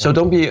great. So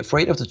don't be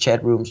afraid of the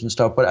chat rooms and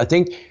stuff. But I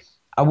think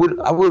I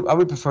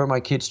would prefer my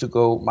kids to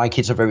go. My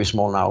kids are very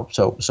small now,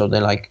 so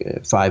they're like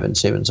 5 and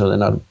 7, so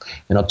they're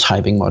not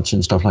typing much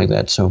and stuff like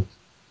that. So,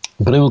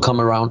 but it will come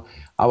around.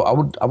 I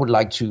would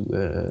like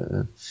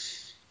to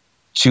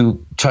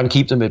try and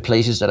keep them at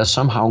places that are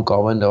somehow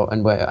governed,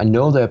 and where I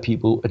know there are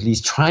people at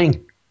least trying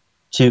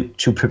to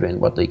prevent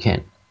what they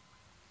can.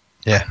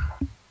 Yeah.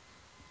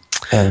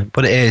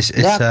 But it is.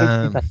 It's,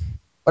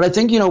 but I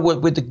think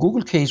with the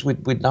Google case,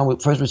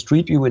 first with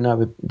Street View and now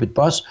with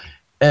Buzz,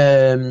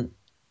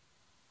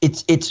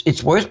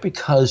 it's worse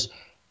because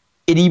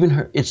it even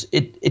hurt.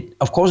 It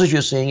of course, as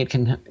you're saying, it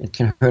can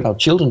hurt our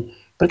children,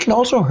 but it can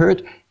also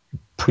hurt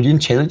pretty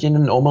intelligent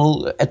and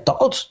normal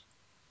adults.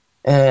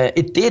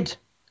 It did.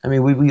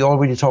 We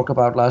already talked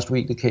about last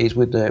week the case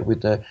with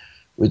the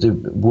the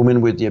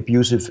woman with the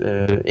abusive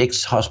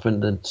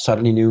ex-husband that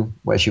suddenly knew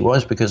where she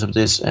was because of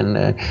this, and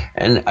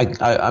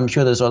I'm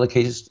sure there's other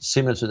cases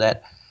similar to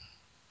that.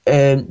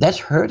 That's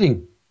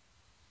hurting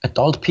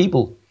adult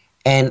people,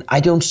 and I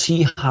don't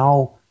see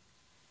how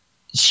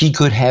she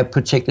could have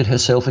protected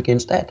herself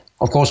against that.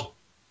 Of course,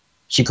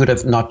 she could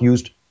have not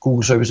used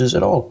Google services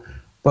at all.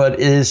 But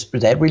is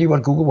that really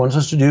what Google wants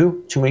us to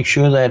do, to make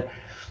sure that,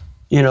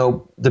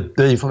 the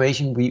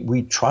information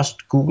we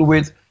trust Google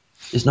with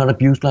is not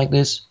abused like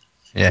this?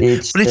 Yeah,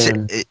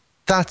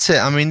 that's it.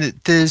 I mean,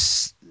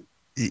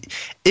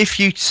 if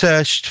you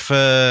searched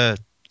for,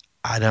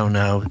 I don't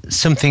know,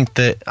 something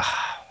that,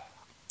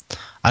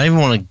 I don't even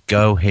want to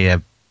go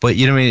here, but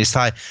you know what I mean? It's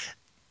like,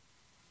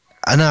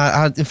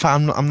 and in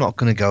fact, I'm not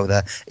going to go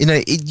there.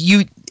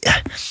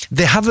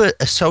 They have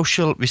a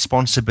social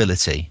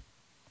responsibility.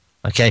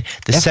 Okay,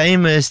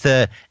 same as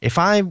if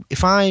I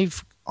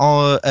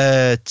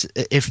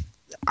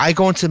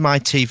go onto my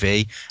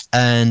TV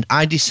and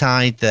I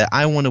decide that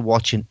I want to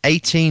watch an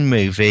 18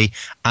 movie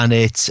and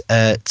it's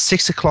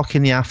 6 o'clock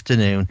in the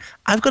afternoon,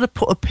 I've got to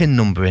put a PIN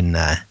number in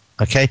there.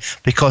 Okay,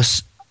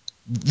 because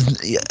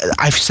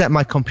I've set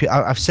my computer.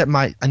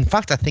 In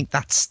fact, I think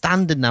that's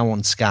standard now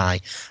on Sky.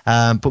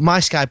 But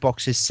my Sky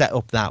box is set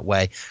up that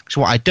way. Because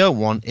what I don't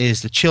want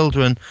is the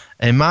children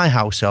in my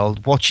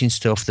household watching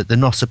stuff that they're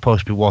not supposed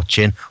to be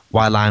watching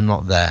while I'm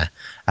not there.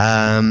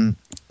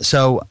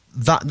 So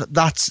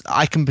that's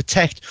I can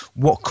protect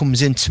what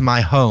comes into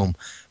my home.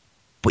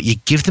 But you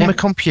give them a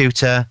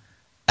computer,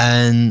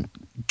 and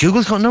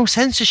Google's got no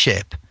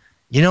censorship.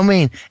 You know what I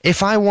mean?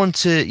 If I want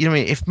to,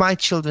 if my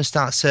children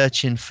start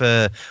searching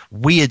for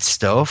weird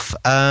stuff,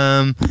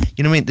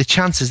 the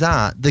chances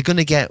are they're going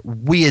to get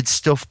weird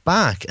stuff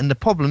back. And the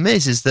problem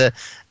is that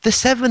they're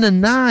 7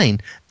 and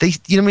 9.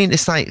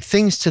 It's like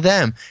things to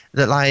them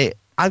that, like,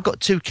 I've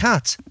got 2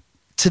 cats.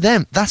 To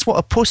them, that's what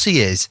a pussy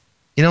is.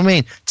 You know what I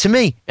mean? To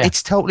me,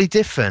 it's totally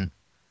different.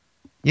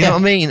 You know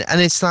what I mean? And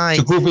it's like...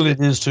 To Google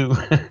it is too.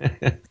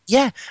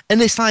 Yeah,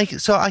 and it's like,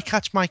 so I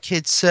catch my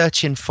kids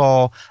searching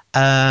for...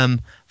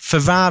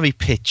 Ferrari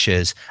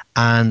pictures,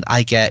 and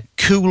I get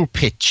cool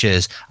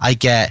pictures, I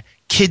get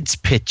kids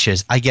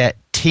pictures, I get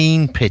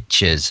teen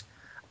pictures.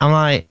 I'm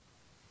like,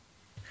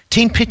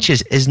 teen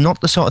pictures is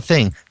not the sort of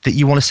thing that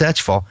you want to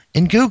search for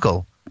in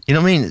Google. You know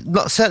what I mean?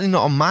 Certainly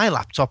not on my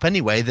laptop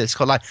anyway, that's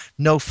got like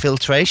no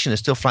filtration and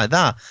stuff like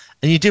that.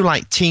 And you do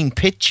like teen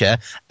picture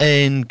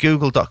in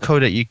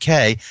google.co.uk,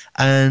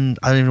 and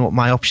I don't even know what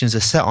my options are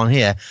set on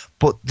here,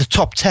 but the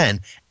top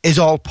 10 is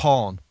all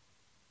porn.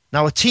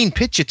 Now, a teen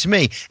picture, to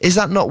me, is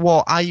that not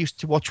what I used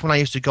to watch when I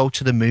used to go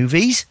to the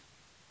movies?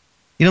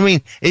 You know what I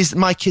mean? Is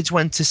my kids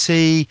went to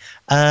see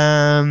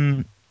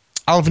Alvin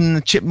and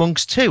the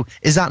Chipmunks too.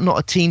 Is that not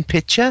a teen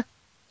picture?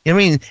 You know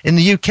what I mean? In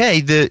the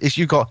UK, if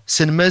you've got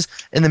cinemas,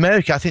 in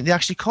America, I think they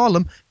actually call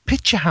them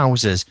picture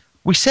houses.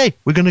 We say,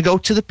 we're going to go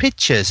to the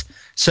pictures.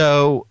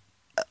 So,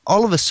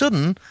 all of a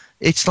sudden,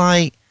 it's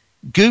like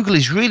Google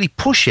is really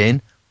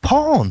pushing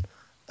porn.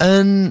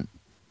 And...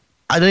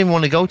 I don't even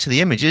want to go to the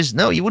images.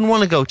 No, you wouldn't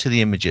want to go to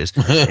the images.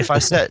 If I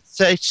set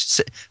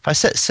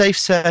safe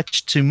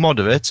search to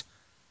moderate,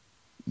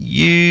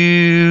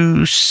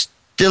 you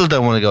still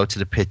don't want to go to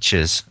the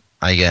pictures,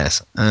 I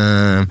guess.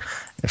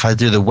 If I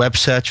do the web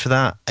search for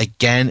that,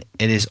 again,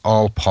 it is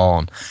all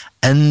porn.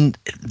 And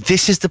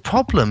this is the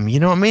problem. You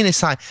know what I mean?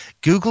 It's like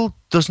Google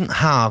doesn't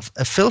have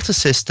a filter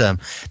system.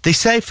 They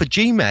say for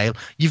Gmail,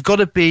 you've got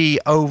to be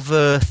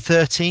over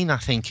 13, I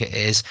think it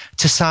is,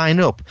 to sign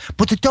up.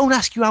 But they don't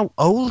ask you how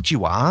old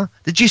you are.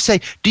 They just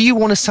say, do you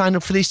want to sign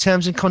up for these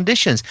terms and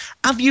conditions?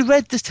 Have you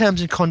read the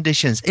terms and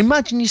conditions?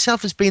 Imagine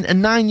yourself as being a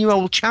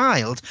 9-year-old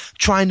child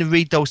trying to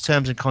read those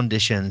terms and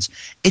conditions.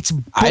 It's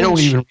bullshit. I don't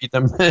even read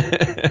them.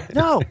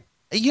 No.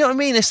 You know what I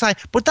mean? It's like,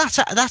 but that's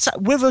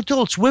we're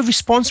adults. We're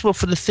responsible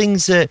for the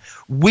things that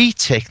we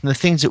tick and the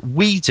things that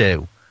we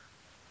do,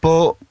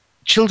 but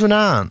children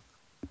aren't.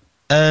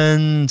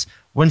 And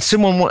when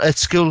someone at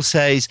school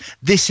says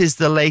this is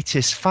the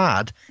latest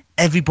fad,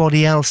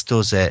 everybody else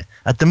does it.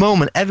 At the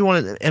moment,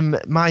 everyone in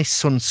my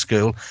son's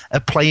school are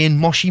playing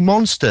Moshi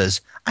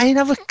Monsters. I didn't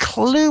have a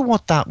clue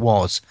what that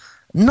was.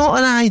 Not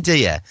an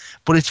idea,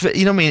 but it's,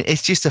 you know what I mean?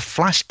 It's just a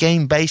flash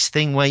game based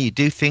thing where you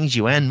do things,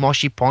 you earn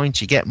Moshi points,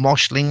 you get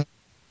Moshling,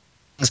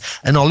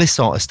 and all this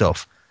sort of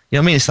stuff. You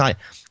know what I mean? It's like,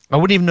 I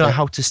wouldn't even know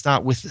how to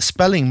start with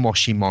spelling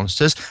Moshi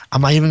Monsters.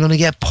 Am I even going to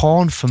get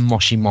porn from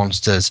Moshi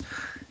Monsters?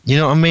 You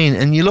know what I mean?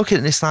 And you look at it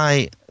and it's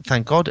like,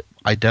 thank God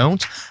I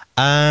don't.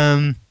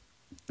 But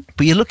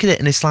you look at it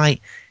and it's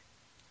like,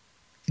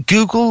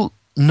 Google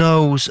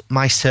knows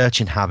my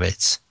searching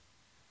habits.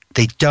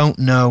 They don't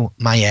know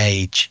my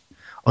age.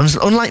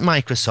 Unlike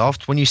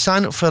Microsoft, when you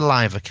sign up for a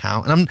live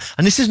account, and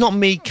this is not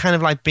me kind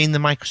of like being the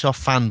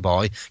Microsoft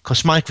fanboy,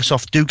 because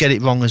Microsoft do get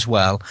it wrong as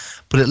well,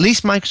 but at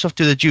least Microsoft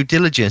do the due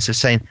diligence of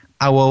saying,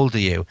 how old are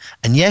you?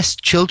 And yes,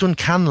 children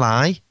can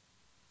lie,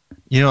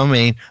 you know what I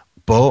mean?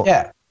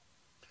 But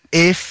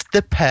if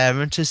the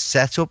parent has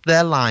set up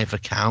their live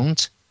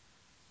account,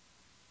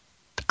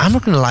 I'm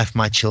not going to lie for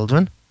my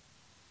children.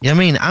 You know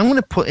what I mean? I'm going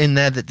to put in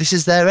there that this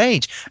is their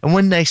age. And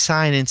when they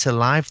sign into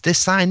Live, they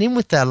sign in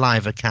with their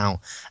Live account.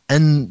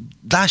 And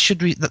that should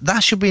be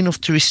enough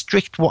to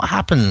restrict what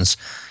happens.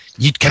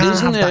 You can't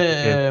have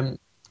that.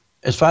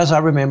 As far as I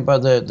remember,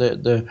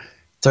 the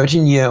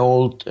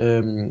 13-year-old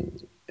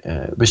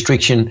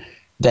restriction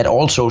that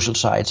all social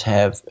sites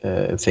have,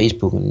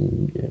 Facebook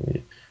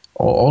and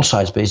all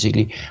sites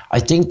basically, I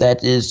think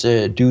that is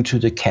due to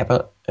the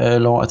CAPA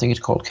law. I think it's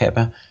called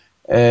CAPA.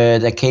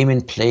 That came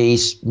in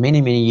place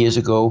many, many years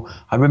ago.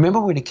 I remember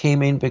when it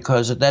came in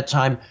because at that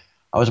time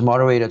I was a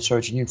moderator at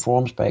Search Engine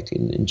Forums back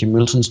in Jim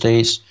Wilson's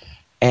days.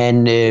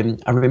 And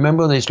I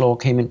remember this law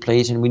came in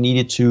place and we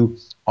needed to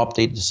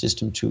update the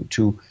system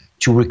to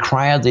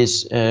require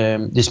this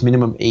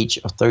minimum age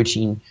of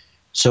 13.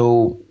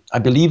 So I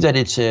believe that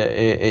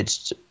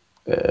it's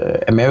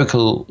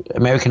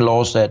American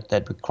laws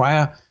that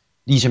require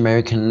these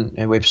American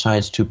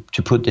websites to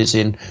put this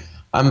in.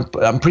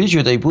 I'm pretty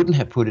sure they wouldn't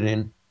have put it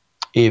in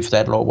if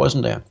that law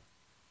wasn't there.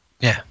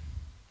 Yeah.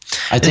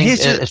 I think,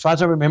 as far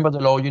as I remember the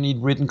law, you need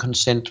written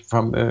consent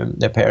from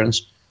their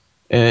parents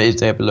if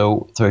they're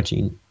below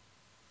 13.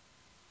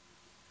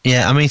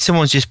 Yeah, I mean,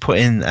 someone's just put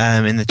in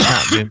the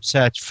chat room,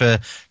 search for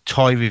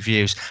toy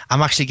reviews.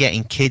 I'm actually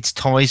getting kids'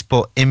 toys,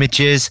 but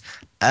images,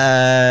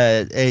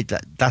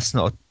 that's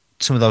not...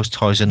 Some of those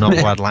toys are not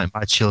what I'd like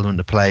my children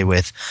to play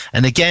with.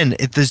 And again,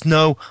 if there's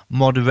no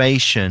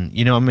moderation,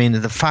 you know what I mean?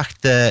 The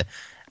fact that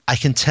I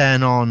can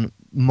turn on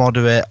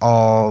moderate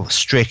or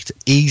strict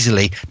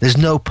easily, there's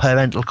no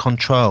parental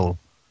control.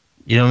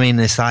 You know what I mean?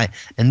 It's like,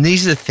 and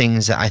these are the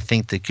things that I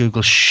think that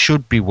Google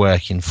should be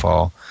working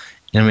for.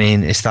 You know what I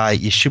mean? It's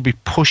like you should be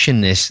pushing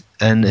this,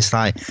 and it's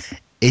like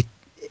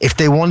if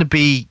they want to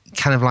be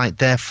kind of like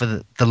there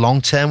for the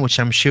long term, which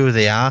I'm sure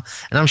they are,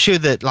 and I'm sure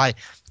that like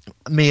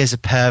me as a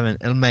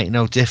parent, it'll make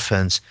no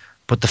difference.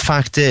 But the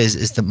fact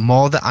is the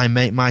more that I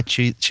make my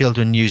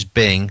children use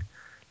Bing,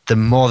 the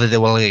more that they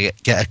will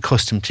get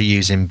accustomed to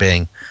using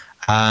Bing.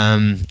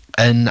 And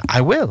I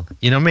will,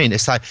 you know what I mean?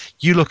 It's like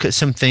you look at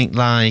something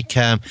like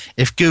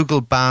if Google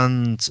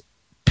banned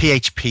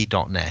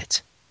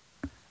php.net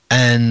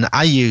and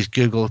I use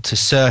Google to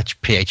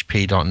search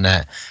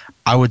php.net,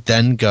 I would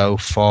then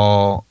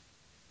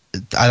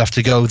I'd have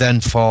to go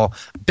then for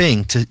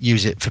Bing to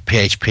use it for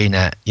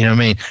PHP.net, you know what I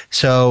mean?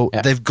 So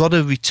they've got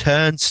to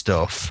return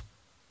stuff,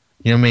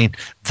 you know what I mean,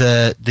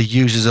 the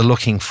users are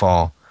looking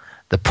for.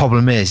 The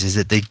problem is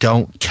that they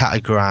don't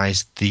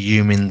categorize the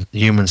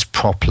humans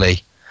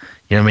properly.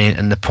 You know what I mean?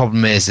 And the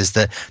problem is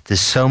that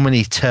there's so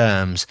many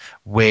terms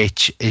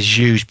which is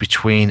used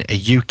between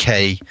a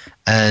UK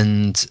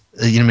and,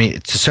 you know what I mean?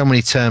 There's so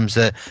many terms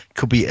that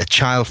could be a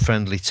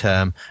child-friendly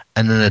term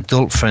and an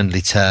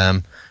adult-friendly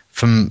term.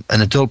 From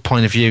an adult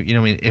point of view, you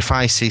know what I mean? If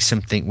I see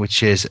something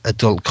which is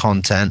adult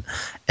content,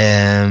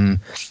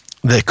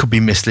 that could be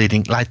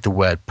misleading, like the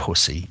word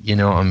pussy. You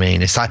know what I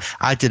mean? It's like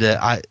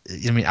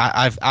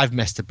I've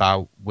messed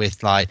about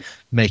with like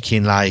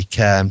making like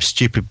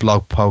stupid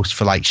blog posts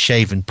for like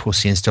shaving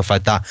pussy and stuff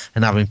like that,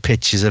 and having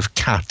pictures of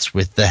cats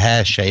with the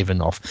hair shaven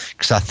off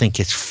because I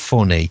think it's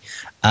funny.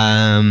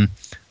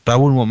 But I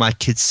wouldn't want my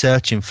kids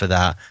searching for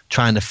that,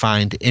 trying to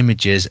find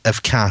images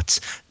of cats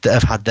that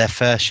have had their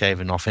fur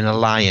shaven off in a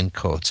lion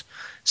cut.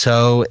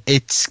 So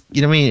it's,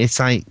 you know what I mean? It's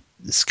like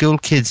school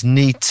kids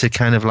need to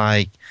kind of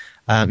like,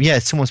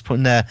 someone's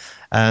putting there,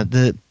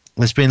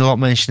 there's been a lot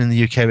mentioned in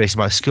the UK race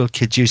about school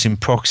kids using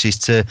proxies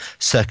to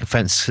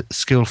circumvent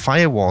school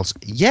firewalls.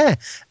 Yeah,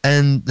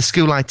 and the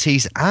school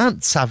ITs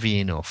aren't savvy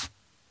enough.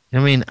 You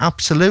know what I mean?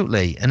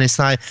 Absolutely. And it's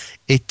like,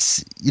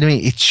 it's, you know what I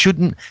mean? It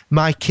shouldn't,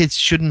 my kids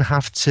shouldn't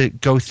have to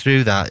go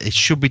through that. It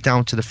should be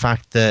down to the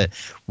fact that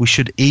we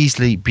should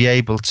easily be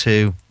able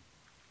to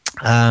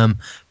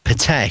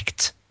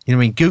protect, you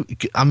know what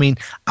I mean?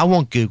 I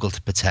want Google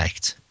to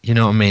protect. You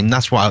know what I mean?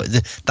 That's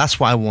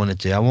what I want to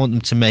do. I want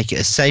them to make it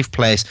a safe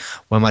place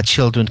where my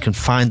children can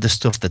find the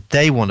stuff that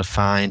they want to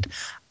find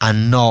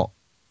and not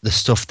the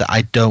stuff that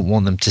I don't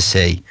want them to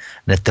see.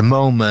 And at the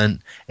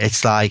moment,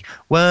 it's like,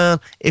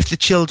 well, if the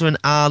children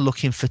are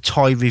looking for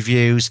toy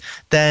reviews,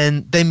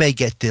 then they may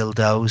get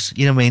dildos.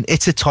 You know what I mean?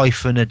 It's a toy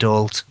for an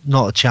adult,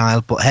 not a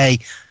child. But hey,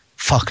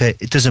 fuck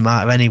it. It doesn't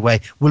matter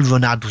anyway. We'll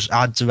run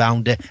ads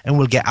around it and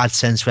we'll get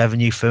AdSense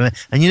revenue from it.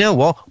 And you know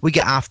what? We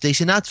get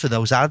half-decent ads for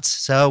those ads.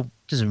 So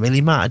it doesn't really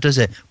matter, does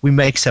it? We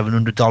make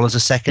 $700 a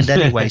second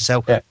anyway.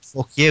 So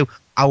fuck you.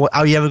 How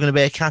are you ever going to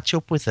be able to catch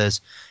up with us?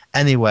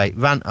 Anyway,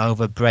 rant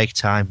over, break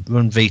time,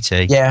 run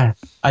VT. Yeah,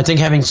 I think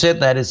having said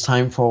that, it's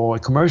time for a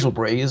commercial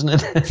break, isn't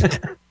it?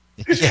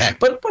 Yeah.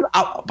 But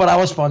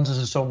our sponsors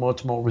are so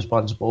much more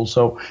responsible.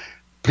 So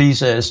please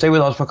stay with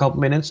us for a couple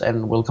minutes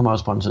and welcome our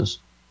sponsors.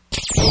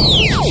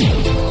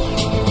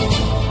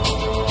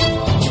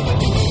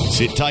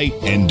 Sit tight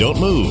and don't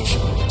move.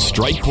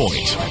 Strike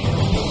Point.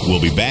 We'll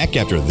be back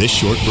after this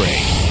short break.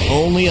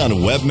 Only on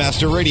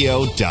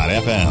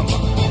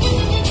webmasterradio.fm.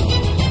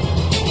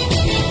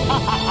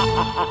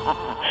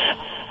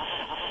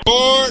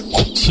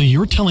 So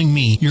you're telling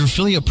me your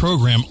affiliate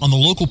program on the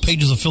Local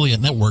Pages Affiliate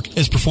Network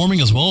is performing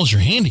as well as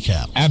your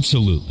handicap?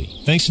 Absolutely.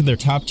 Thanks to their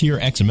top-tier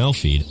XML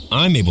feed,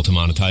 I'm able to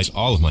monetize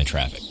all of my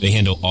traffic. They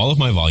handle all of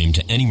my volume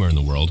to anywhere in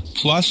the world.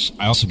 Plus,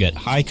 I also get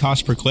high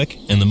cost per click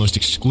and the most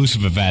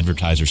exclusive of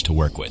advertisers to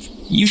work with.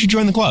 You should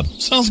join the club.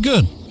 Sounds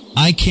good.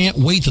 I can't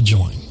wait to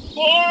join.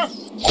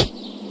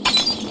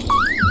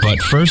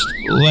 But first,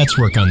 let's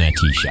work on that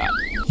tee shot.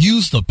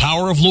 Use the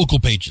power of Local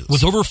Pages.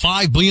 With over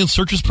 5 billion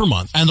searches per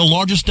month and the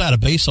largest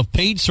database of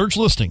paid search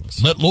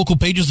listings, let Local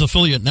Pages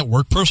Affiliate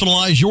Network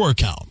personalize your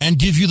account and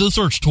give you the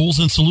search tools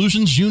and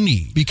solutions you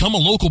need. Become a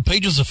Local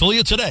Pages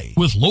affiliate today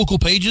with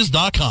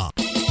localpages.com.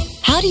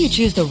 How do you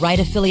choose the right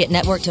affiliate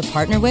network to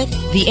partner with?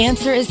 The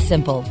answer is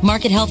simple.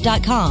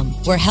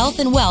 MarketHealth.com, where health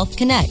and wealth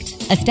connect.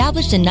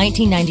 Established in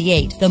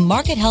 1998, the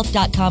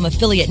MarketHealth.com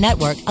affiliate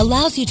network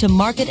allows you to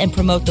market and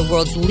promote the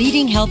world's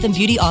leading health and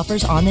beauty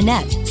offers on the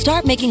net.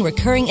 Start making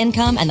recurring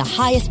income and the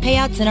highest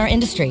payouts in our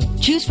industry.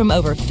 Choose from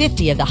over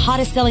 50 of the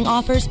hottest selling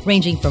offers,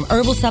 ranging from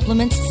herbal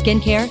supplements,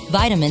 skincare,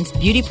 vitamins,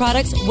 beauty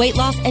products, weight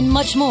loss, and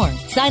much more.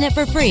 Sign up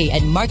for free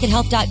at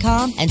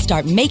MarketHealth.com and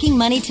start making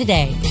money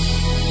today.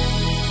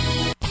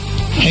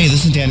 Hey,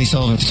 this is Danny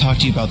Sullivan to talk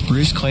to you about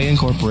Bruce Clay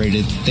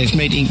Incorporated. They've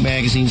made Inc.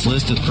 Magazine's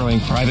list of growing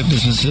private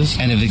businesses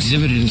and have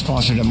exhibited and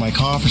sponsored at my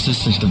conferences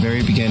since the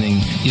very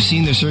beginning. You've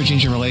seen their search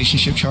engine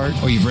relationship chart,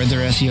 or you've read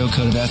their SEO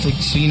code of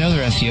ethics, so you know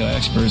they're SEO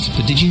experts.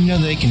 But did you know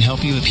they can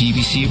help you with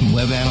PPC,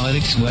 web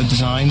analytics, web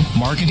design,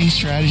 marketing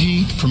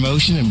strategy,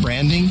 promotion, and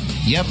branding?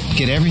 Yep,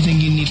 get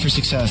everything you need for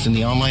success in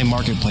the online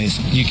marketplace.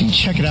 You can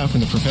check it out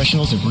from the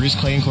professionals at Bruce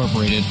Clay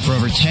Incorporated. For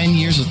over 10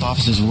 years with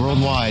offices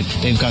worldwide,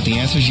 they've got the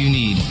answers you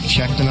need.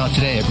 Check them out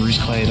today at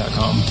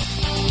bruceclay.com.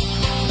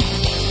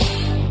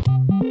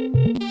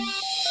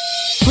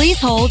 Please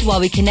hold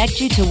while we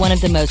connect you to one of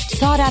the most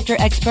sought-after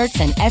experts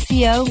in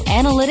SEO,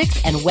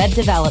 analytics, and web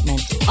development.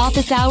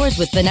 Office Hours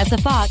with Vanessa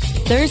Fox,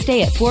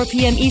 Thursday at 4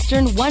 p.m.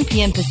 Eastern, 1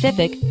 p.m.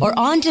 Pacific, or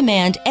on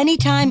demand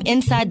anytime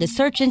inside the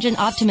Search Engine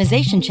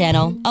Optimization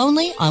channel,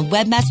 only on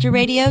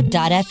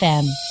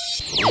webmasterradio.fm.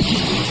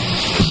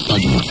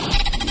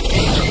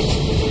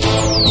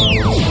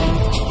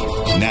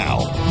 Now,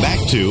 back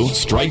to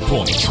Strike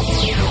Point,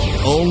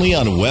 only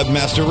on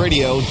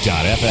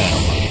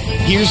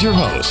webmasterradio.fm. Here's your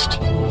host.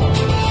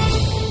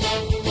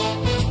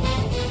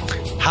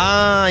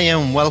 Hi,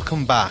 and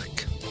welcome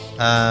back.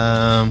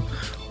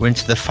 We're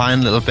into the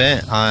final little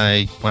bit.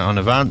 I went on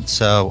a rant,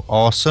 so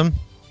awesome.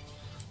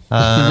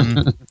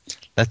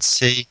 Let's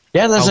see.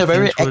 Yeah, there's a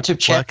very active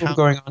chat room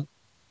going on.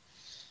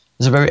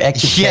 There's a very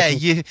active chat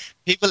room.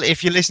 People,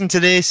 if you listen to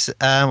this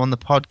on the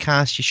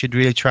podcast, you should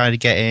really try to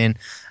get in.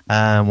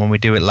 When we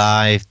do it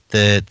live,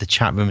 the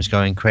chat room is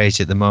going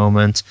crazy at the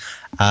moment.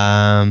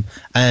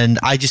 And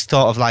I just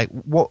thought of like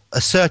what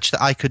a search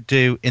that I could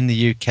do in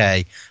the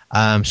UK.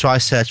 So I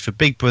searched for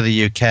Big Brother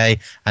UK,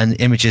 and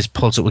images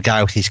pulls up a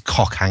guy with his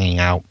cock hanging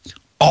out.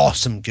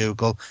 Awesome,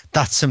 Google.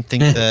 That's something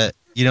that,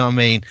 you know what I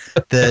mean,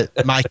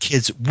 that my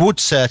kids would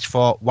search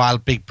for while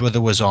Big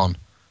Brother was on.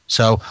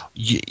 So,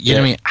 you know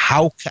what I mean?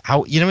 How,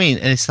 you know what I mean?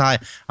 And it's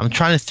like, I'm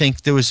trying to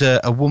think, there was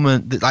a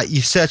woman, that, like,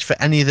 you search for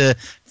any of the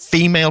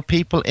female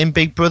people in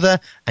Big Brother,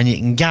 and you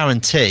can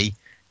guarantee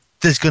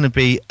there's going to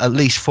be at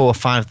least 4 or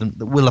 5 of them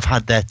that will have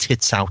had their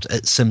tits out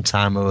at some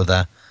time or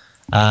other.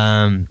 You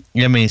know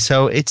what I mean?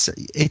 So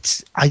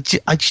I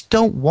just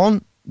don't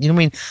want, you know what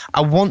I mean?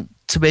 I want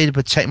to be able to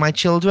protect my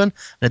children,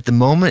 and at the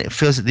moment it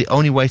feels that the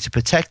only way to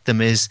protect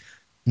them is,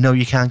 no,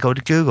 you can't go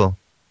to Google.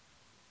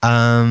 You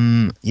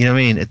know what I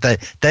mean?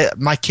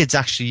 My kids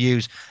actually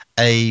use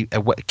a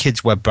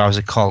kids web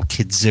browser called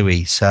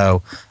Kidzooey.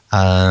 So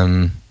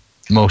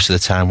most of the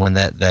time when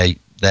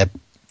they're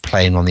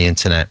playing on the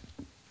internet.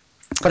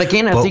 But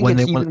again, I think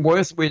it's even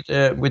worse with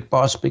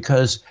Boss,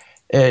 because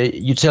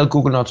you tell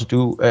Google not to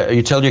do.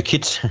 You tell your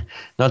kids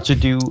not to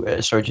do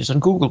searches on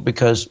Google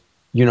because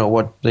you know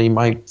what they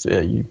might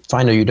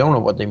find, or you don't know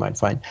what they might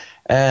find.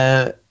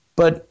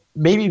 But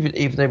maybe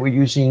if they were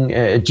using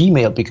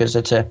Gmail, because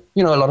that's a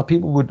lot of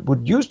people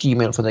would use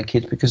Gmail for their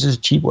kids because it's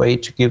a cheap way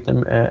to give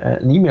them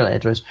an email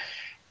address,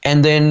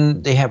 and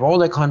then they have all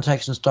their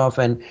contacts and stuff,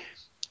 and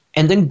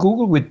then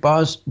Google with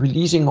Buzz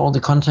releasing all the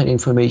contact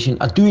information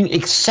are doing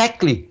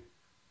exactly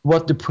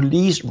what the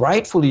police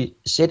rightfully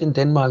said in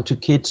Denmark to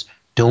kids: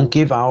 don't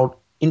give out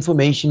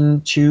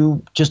information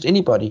to just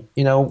anybody.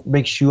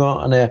 Make sure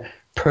on a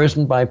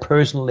person by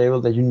person level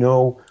that you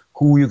know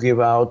who you give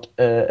out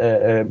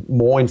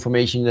more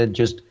information than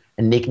just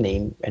a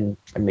nickname and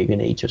maybe an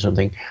age or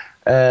something.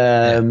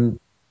 And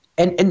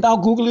now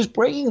Google is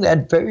breaking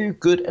that very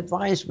good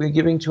advice we're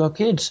giving to our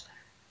kids.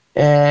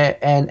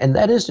 And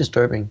that is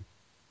disturbing.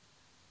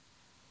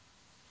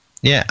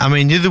 Yeah, I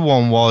mean, the other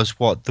one was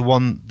the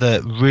one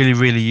that really,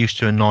 really used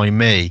to annoy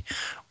me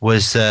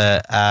was,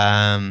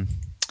 I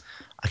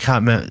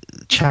can't remember,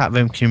 chat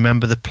room. Can you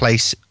remember the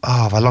place?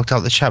 Oh, I logged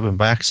out the chat room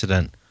by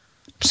accident.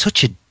 I'm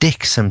such a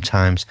dick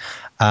sometimes.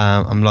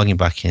 I'm logging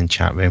back in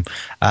chat room.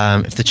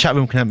 If the chat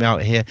room can help me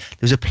out here,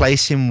 there's a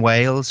place in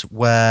Wales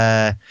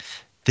where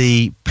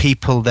the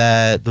people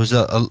there was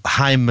a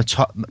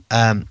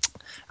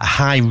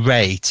high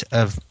rate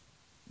of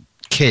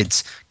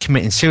kids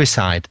committing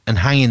suicide and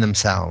hanging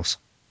themselves.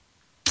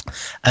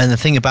 And the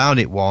thing about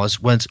it was,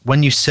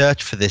 when you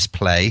search for this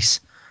place,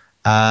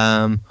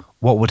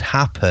 what would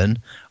happen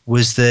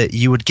was that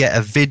you would get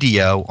a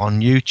video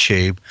on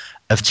YouTube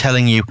of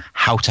telling you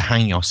how to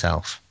hang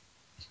yourself.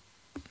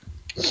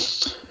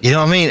 You know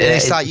what I mean? And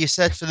it's like you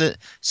search for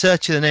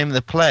the name of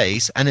the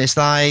place, and it's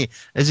like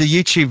there's a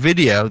YouTube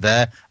video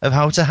there of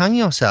how to hang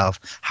yourself,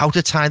 how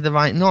to tie the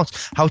right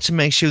knot, how to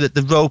make sure that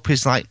the rope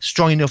is like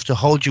strong enough to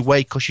hold your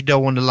weight, because you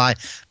don't want to like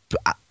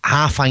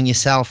half hang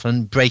yourself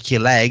and break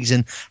your legs,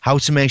 and how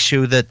to make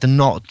sure that the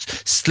knot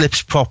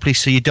slips properly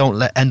so you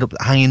don't end up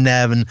hanging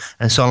there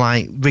and so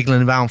like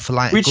wriggling around for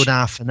like a good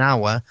half an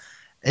hour.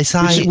 It's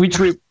like which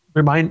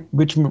remind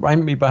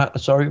me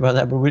about, sorry about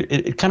that, but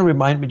it kind of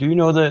reminded me. Do you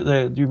know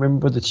do you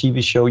remember the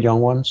TV show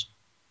Young Ones?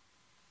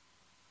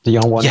 The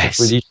Young Ones. Yes.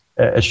 Released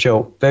a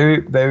show, very,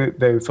 very,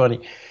 very funny.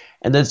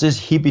 And there's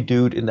this hippie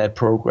dude in that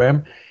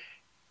program.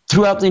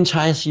 Throughout the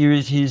entire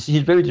series, he's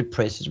very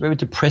depressed. He's a very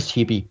depressed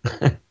hippie.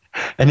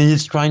 And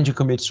he's trying to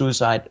commit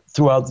suicide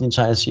throughout the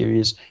entire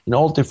series in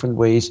all different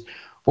ways.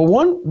 But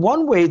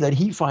one way that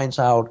he finds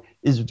out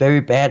is very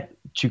bad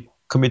to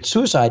commit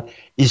suicide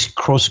is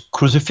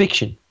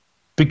crucifixion,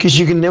 because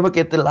you can never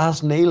get the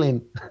last nail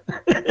in.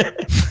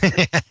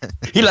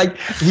 he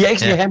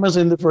actually hammers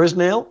in the first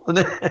nail.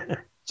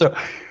 so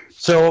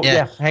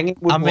hanging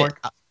would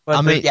work.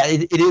 But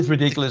it is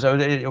ridiculous.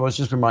 I was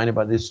just reminded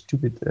by this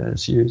stupid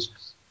series.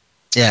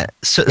 Yeah.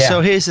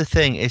 So here's the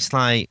thing. It's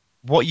like,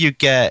 what you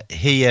get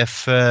here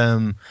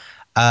from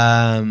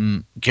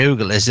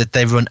Google is that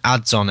they run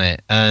ads on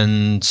it,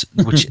 and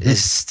which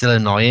is still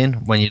annoying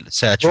when you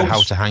search for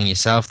how to hang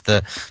yourself.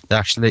 They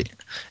actually,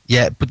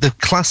 but the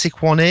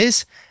classic one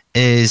is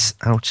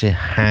how to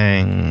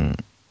hang.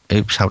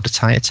 Oops, how to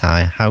tie a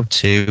tie. How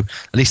to,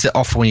 at least they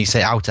offer when you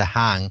say how to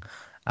hang,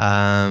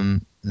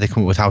 they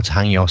come up with how to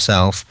hang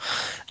yourself.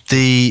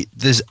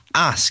 There's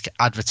Ask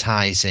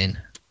advertising.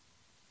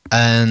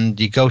 And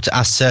you go to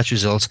Ask search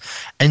results,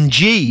 and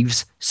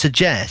Jeeves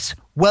suggests,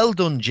 well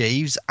done,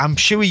 Jeeves. I'm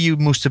sure you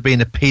must have been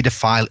a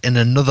paedophile in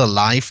another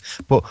life,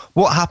 but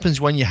what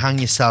happens when you hang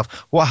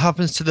yourself? What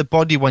happens to the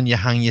body when you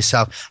hang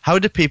yourself? How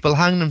do people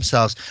hang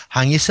themselves?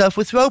 Hang yourself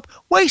with rope?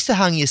 Ways to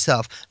hang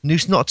yourself.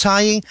 Noose not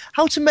tying?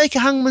 How to make a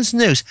hangman's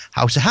noose?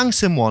 How to hang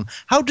someone?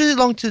 How does it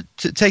long to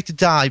take to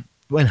die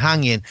when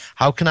hanging?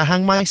 How can I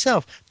hang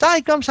myself?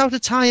 Diagrams how to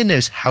tie a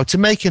noose, how to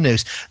make a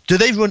noose. Do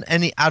they run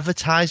any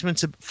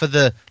advertisements for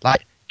the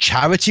like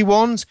charity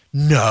ones?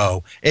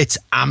 No, it's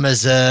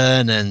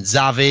Amazon and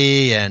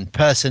Zavvi and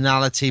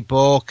Personality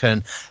Book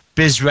and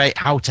BizRate,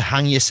 how to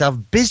hang yourself.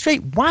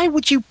 BizRate, why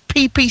would you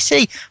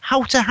PPC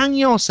how to hang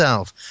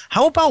yourself?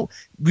 How about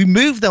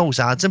remove those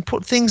ads and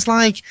put things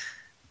like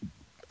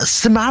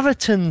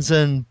Samaritans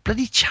and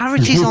bloody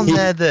charities on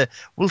there that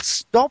will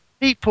stop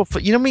people for,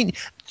 you know what I mean?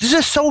 There's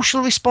a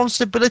social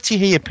responsibility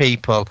here,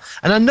 people.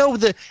 And I know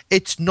that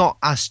it's not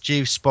Ask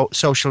Jeeves'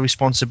 social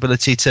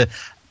responsibility to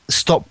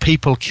stop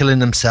people killing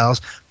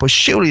themselves, but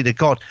surely to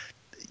God,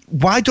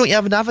 why don't you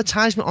have an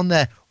advertisement on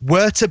there?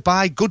 Where to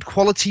buy good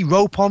quality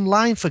rope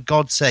online, for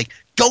God's sake.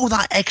 Go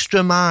that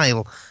extra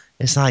mile.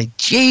 It's like,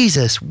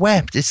 Jesus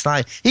wept. It's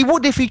like, he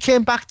would if he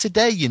came back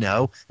today, you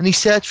know, and he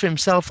searched for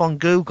himself on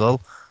Google.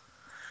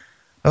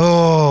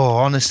 Oh,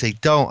 honestly,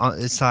 don't.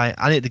 It's like,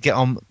 I need to get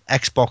on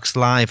Xbox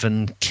Live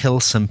and kill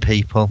some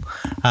people.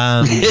 You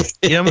know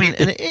what I mean?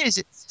 And it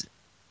is.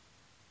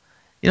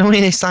 You know what I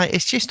mean? It's like,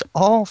 it's just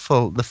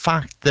awful, the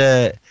fact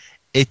that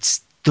it's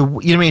you know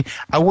what I mean?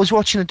 I was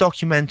watching a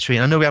documentary,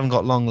 and I know we haven't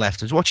got long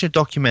left. I was watching a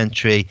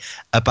documentary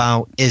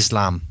about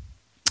Islam.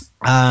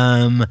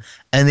 And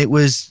it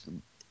was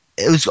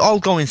all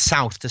going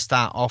south to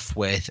start off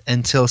with,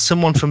 until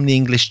someone from the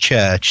English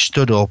church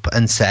stood up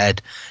and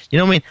said, you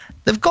know what I mean?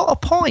 They've got a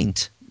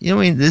point. You know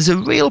what I mean? There's a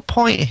real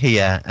point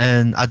here.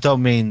 And I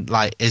don't mean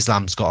like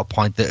Islam's got a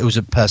point. That it was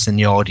a person in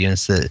the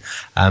audience that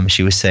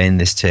she was saying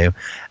this to.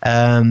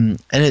 And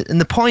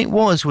the point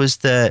was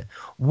that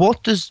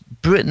what does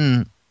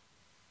Britain,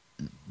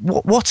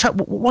 what's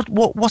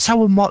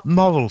our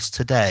morals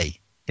today?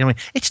 You know what I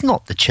mean? It's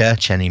not the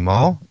church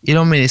anymore. You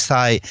know what I mean? It's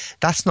like,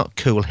 that's not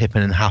cool,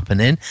 hipping and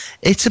happening.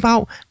 It's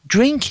about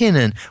drinking,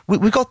 and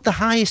we got the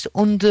highest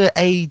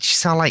underage,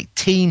 sound like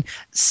teen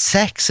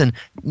sex, and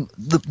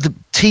the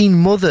teen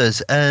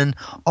mothers, and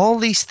all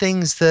these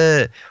things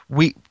that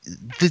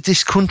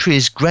this country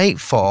is great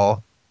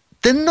for.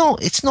 They're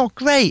not. It's not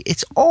great.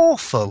 It's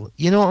awful.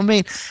 You know what I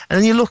mean?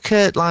 And you look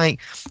at like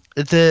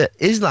the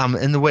Islam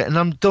in the way, and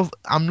I'm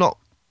not.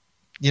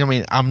 You know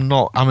what I mean?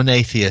 I'm an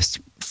atheist,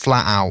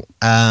 flat out.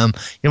 You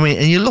know what I mean?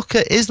 And you look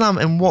at Islam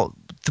and what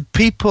the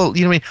people,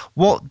 you know what I mean,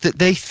 what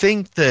they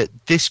think that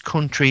this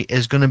country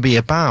is going to be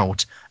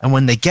about, and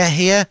when they get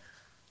here,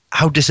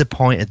 how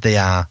disappointed they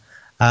are.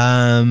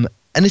 And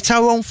it's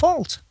our own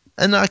fault.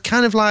 And I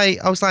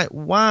was like,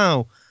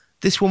 wow,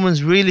 this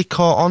woman's really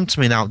caught on to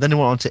me now. Then it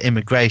went on to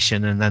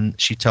immigration, and then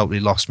she totally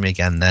lost me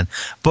again then.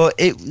 But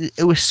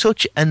it was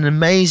such an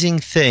amazing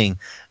thing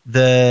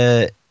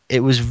that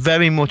it was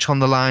very much on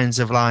the lines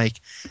of like,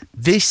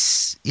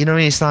 this, you know,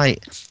 it's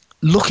like,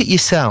 look at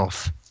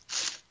yourself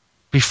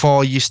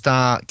before you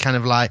start kind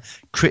of like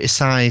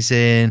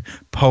criticizing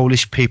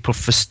Polish people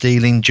for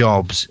stealing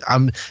jobs.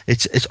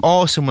 It's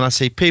awesome when I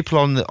see people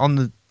on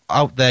the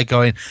out there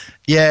going,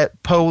 yeah,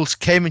 Poles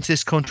came into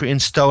this country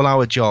and stole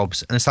our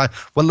jobs. And it's like,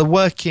 well, they're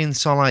working,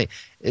 so like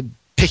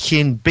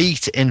picking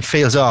beet in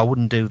fields. Oh, I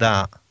wouldn't do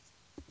that.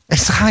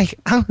 It's like,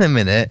 hang on a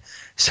minute.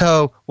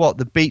 So what,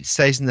 the beet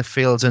stays in the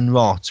fields and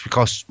rots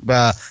because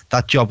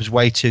that job's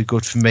way too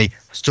good for me.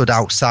 Stood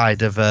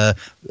outside of a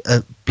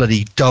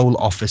bloody dole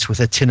office with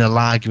a tin of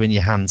lager in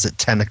your hands at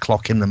 10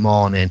 o'clock in the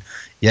morning.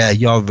 Yeah,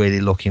 you're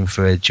really looking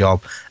for a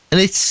job. And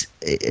it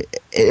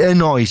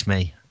annoys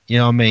me. You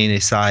know what I mean?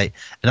 It's like,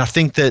 and I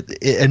think that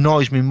it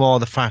annoys me more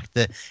the fact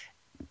that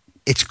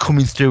it's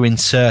coming through in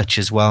search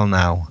as well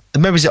now.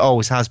 And maybe it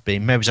always has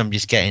been. Maybe I'm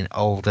just getting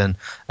old and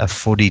a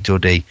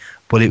fuddy-duddy.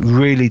 But it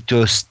really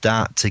does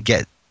start to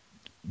get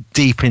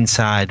deep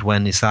inside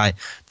when it's like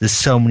there's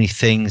so many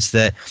things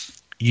that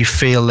you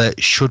feel that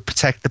should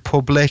protect the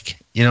public.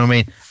 You know what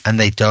I mean? And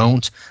they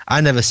don't. I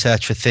never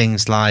search for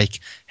things like,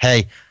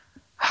 hey,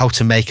 how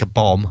to make a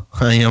bomb.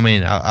 You know what I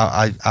mean?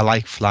 I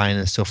like flying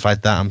and stuff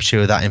like that. I'm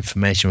sure that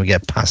information would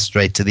get passed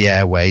straight to the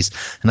airways,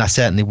 and I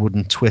certainly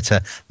wouldn't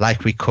Twitter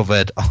like we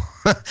covered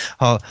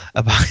or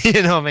about,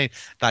 you know what I mean,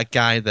 that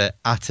guy that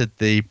uttered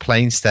the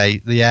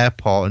the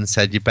airport and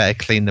said, you better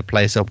clean the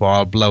place up or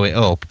I'll blow it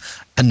up,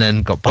 and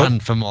then got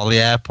banned from all the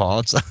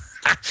airports.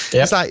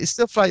 Yep. It's like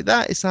stuff like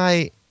that. It's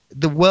like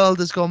the world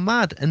has gone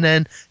mad. And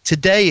then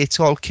today it's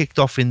all kicked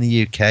off in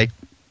the UK.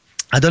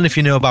 I don't know if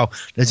you know about,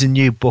 there's a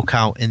new book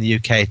out in the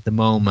UK at the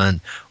moment,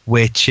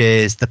 which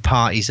is The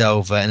Party's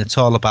Over, and it's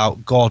all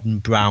about Gordon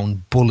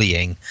Brown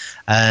bullying.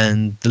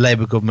 And the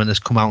Labour government has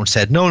come out and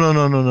said, no.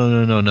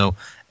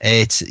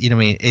 It's, you know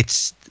what I mean,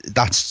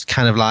 that's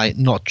kind of like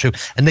not true.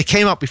 And they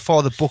came out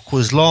before the book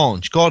was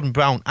launched. Gordon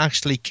Brown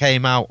actually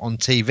came out on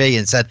TV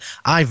and said,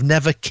 I've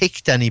never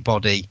kicked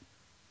anybody.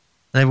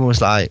 And everyone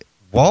was like,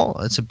 what?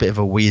 It's a bit of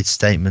a weird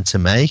statement to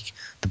make.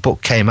 The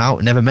book came out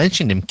and never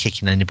mentioned him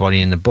kicking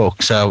anybody in the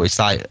book, so it's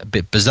like a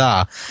bit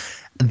bizarre.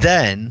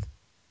 Then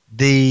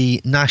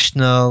the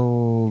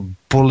National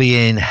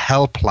Bullying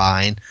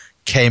Helpline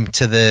came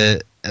to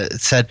the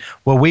said,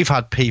 well, we've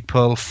had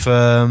people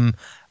from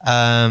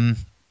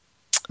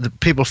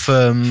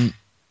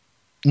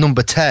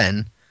Number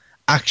 10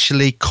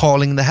 actually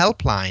calling the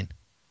helpline.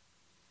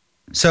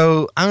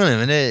 So hang on a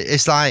minute,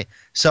 it's like,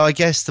 so I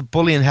guess the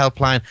bullying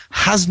helpline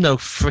has no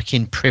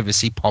freaking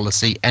privacy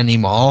policy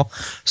anymore.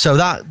 So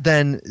that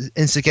then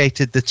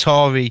instigated the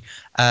Tory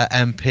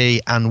MP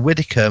Anne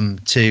Widdecombe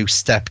to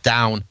step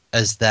down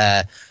as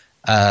their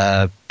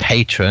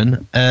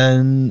patron.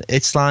 And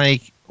it's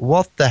like,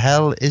 what the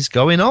hell is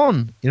going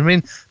on? You know what I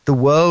mean? The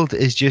world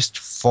is just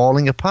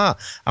falling apart.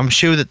 I'm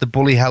sure that the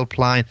bully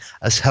helpline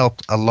has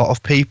helped a lot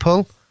of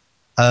people.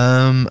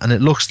 And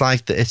it looks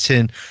like that it's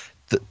in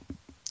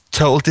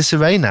total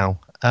disarray now.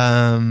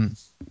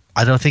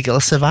 I don't think it'll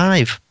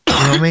survive. You know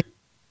what I mean?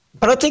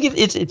 But I think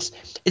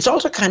it's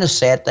also kind of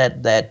sad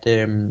that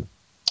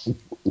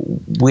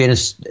we're in a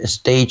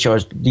stage, or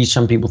at least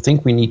some people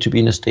think we need to be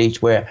in a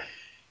stage where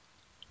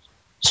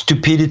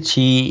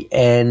stupidity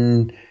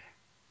and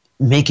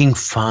making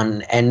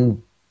fun and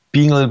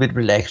being a little bit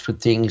relaxed with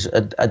things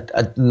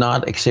are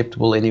not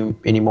acceptable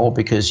anymore,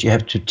 because you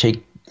have to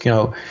take, you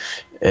know,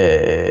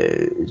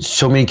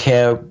 so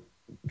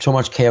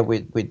much care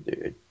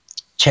with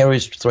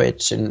terrorist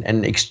threats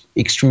and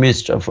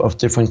extremists of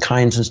different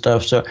kinds and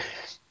stuff. So,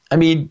 I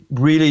mean,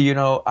 really,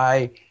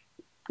 I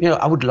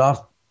would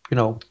love,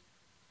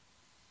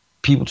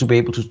 people to be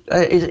able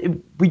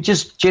to. We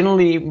just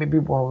generally, maybe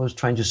what I was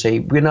trying to say,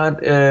 we're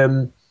not.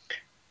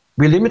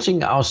 We're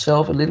limiting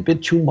ourselves a little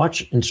bit too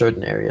much in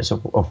certain areas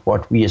of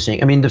what we are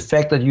saying. I mean, the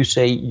fact that you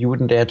say you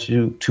wouldn't dare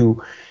to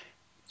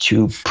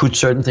put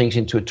certain things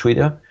into a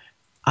Twitter,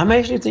 I'm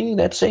actually thinking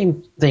that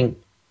same thing.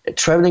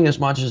 Traveling as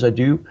much as I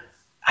do,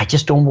 I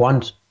just don't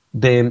want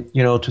them,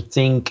 to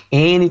think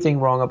anything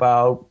wrong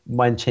about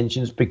my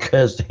intentions,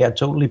 because they are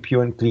totally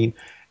pure and clean.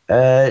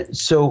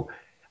 So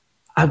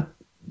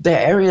there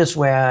are areas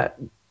where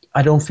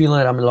I don't feel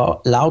that I'm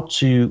allowed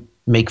to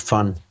make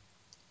fun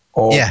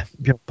or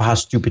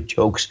pass stupid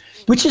jokes,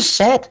 which is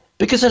sad,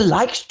 because I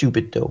like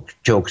stupid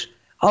jokes.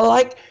 I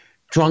like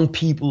drunk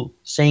people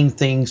saying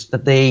things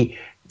that they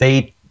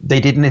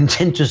didn't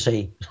intend to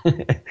say.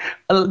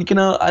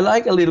 I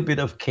like a little bit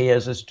of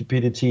chaos and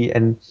stupidity,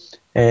 and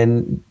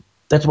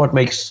that's what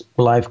makes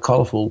life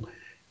colorful.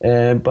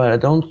 But I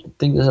don't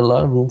think there's a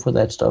lot of room for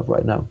that stuff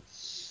right now.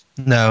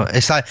 No,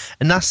 it's like,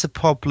 and that's the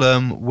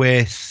problem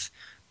with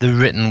the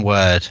written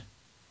word.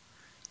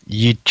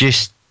 You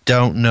just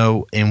don't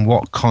know in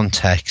what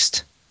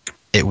context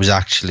it was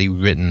actually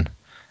written.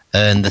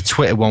 And the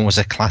Twitter one was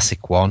a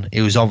classic one.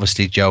 He was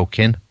obviously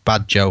joking,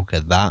 bad joke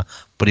at that,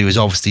 but he was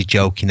obviously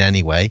joking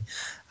anyway.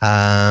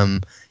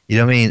 You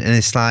know what I mean? And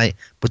it's like,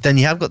 but then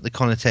you have got the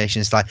connotation.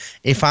 It's like,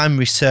 if I'm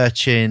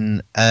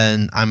researching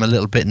and I'm a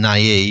little bit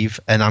naive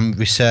and I'm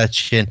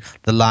researching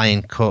the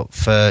lion cut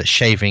for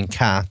shaving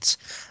cats,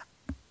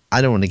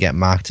 I don't want to get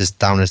marked as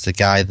down as the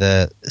guy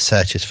that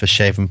searches for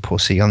shaving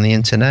pussy on the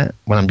internet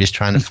when I'm just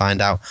trying to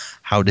find out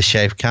how to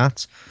shave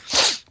cats.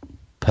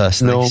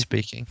 Personally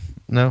speaking,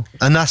 no.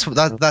 And that's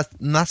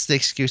the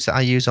excuse that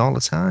I use all the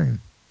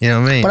time. You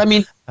know what I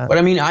mean? But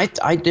I mean, I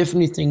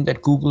definitely think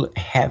that Google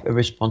have a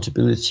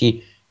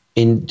responsibility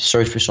in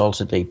search results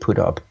that they put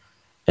up.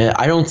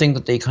 I don't think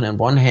that they can, on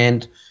one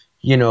hand,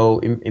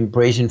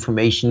 embrace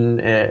information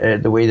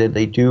the way that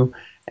they do,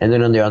 and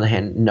then on the other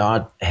hand,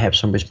 not have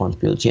some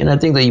responsibility. And I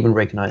think they even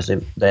recognize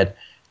that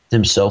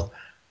themselves.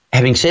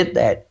 Having said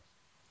that,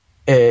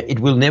 it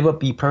will never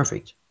be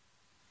perfect.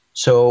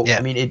 So,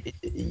 I mean,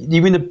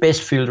 even the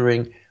best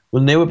filtering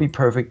will never be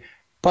perfect.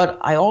 But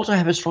I also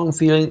have a strong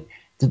feeling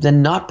that they're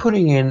not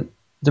putting in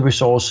the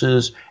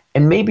resources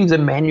and maybe the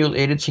manual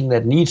editing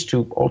that needs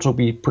to also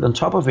be put on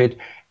top of it,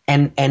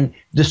 and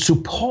the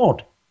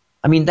support.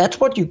 I mean, that's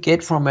what you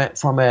get from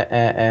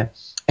a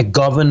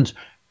governed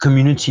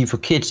community for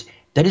kids.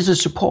 That is a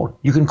support.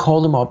 You can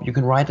call them up, you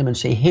can write them and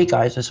say, hey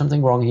guys, there's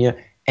something wrong here,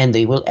 and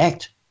they will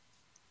act.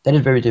 That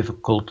is very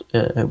difficult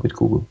with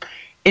Google.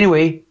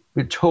 Anyway,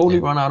 we totally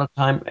run out of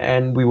time,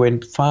 and we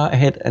went far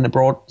ahead and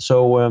abroad.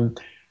 So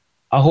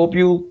I hope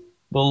you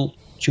will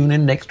tune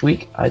in next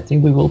week. I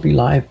think we will be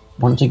live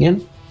once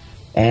again,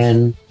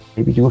 and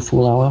maybe do a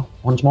full hour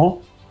once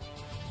more.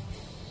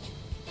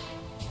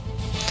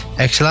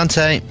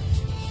 Excellente.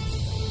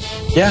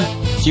 Yeah,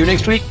 see you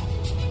next week.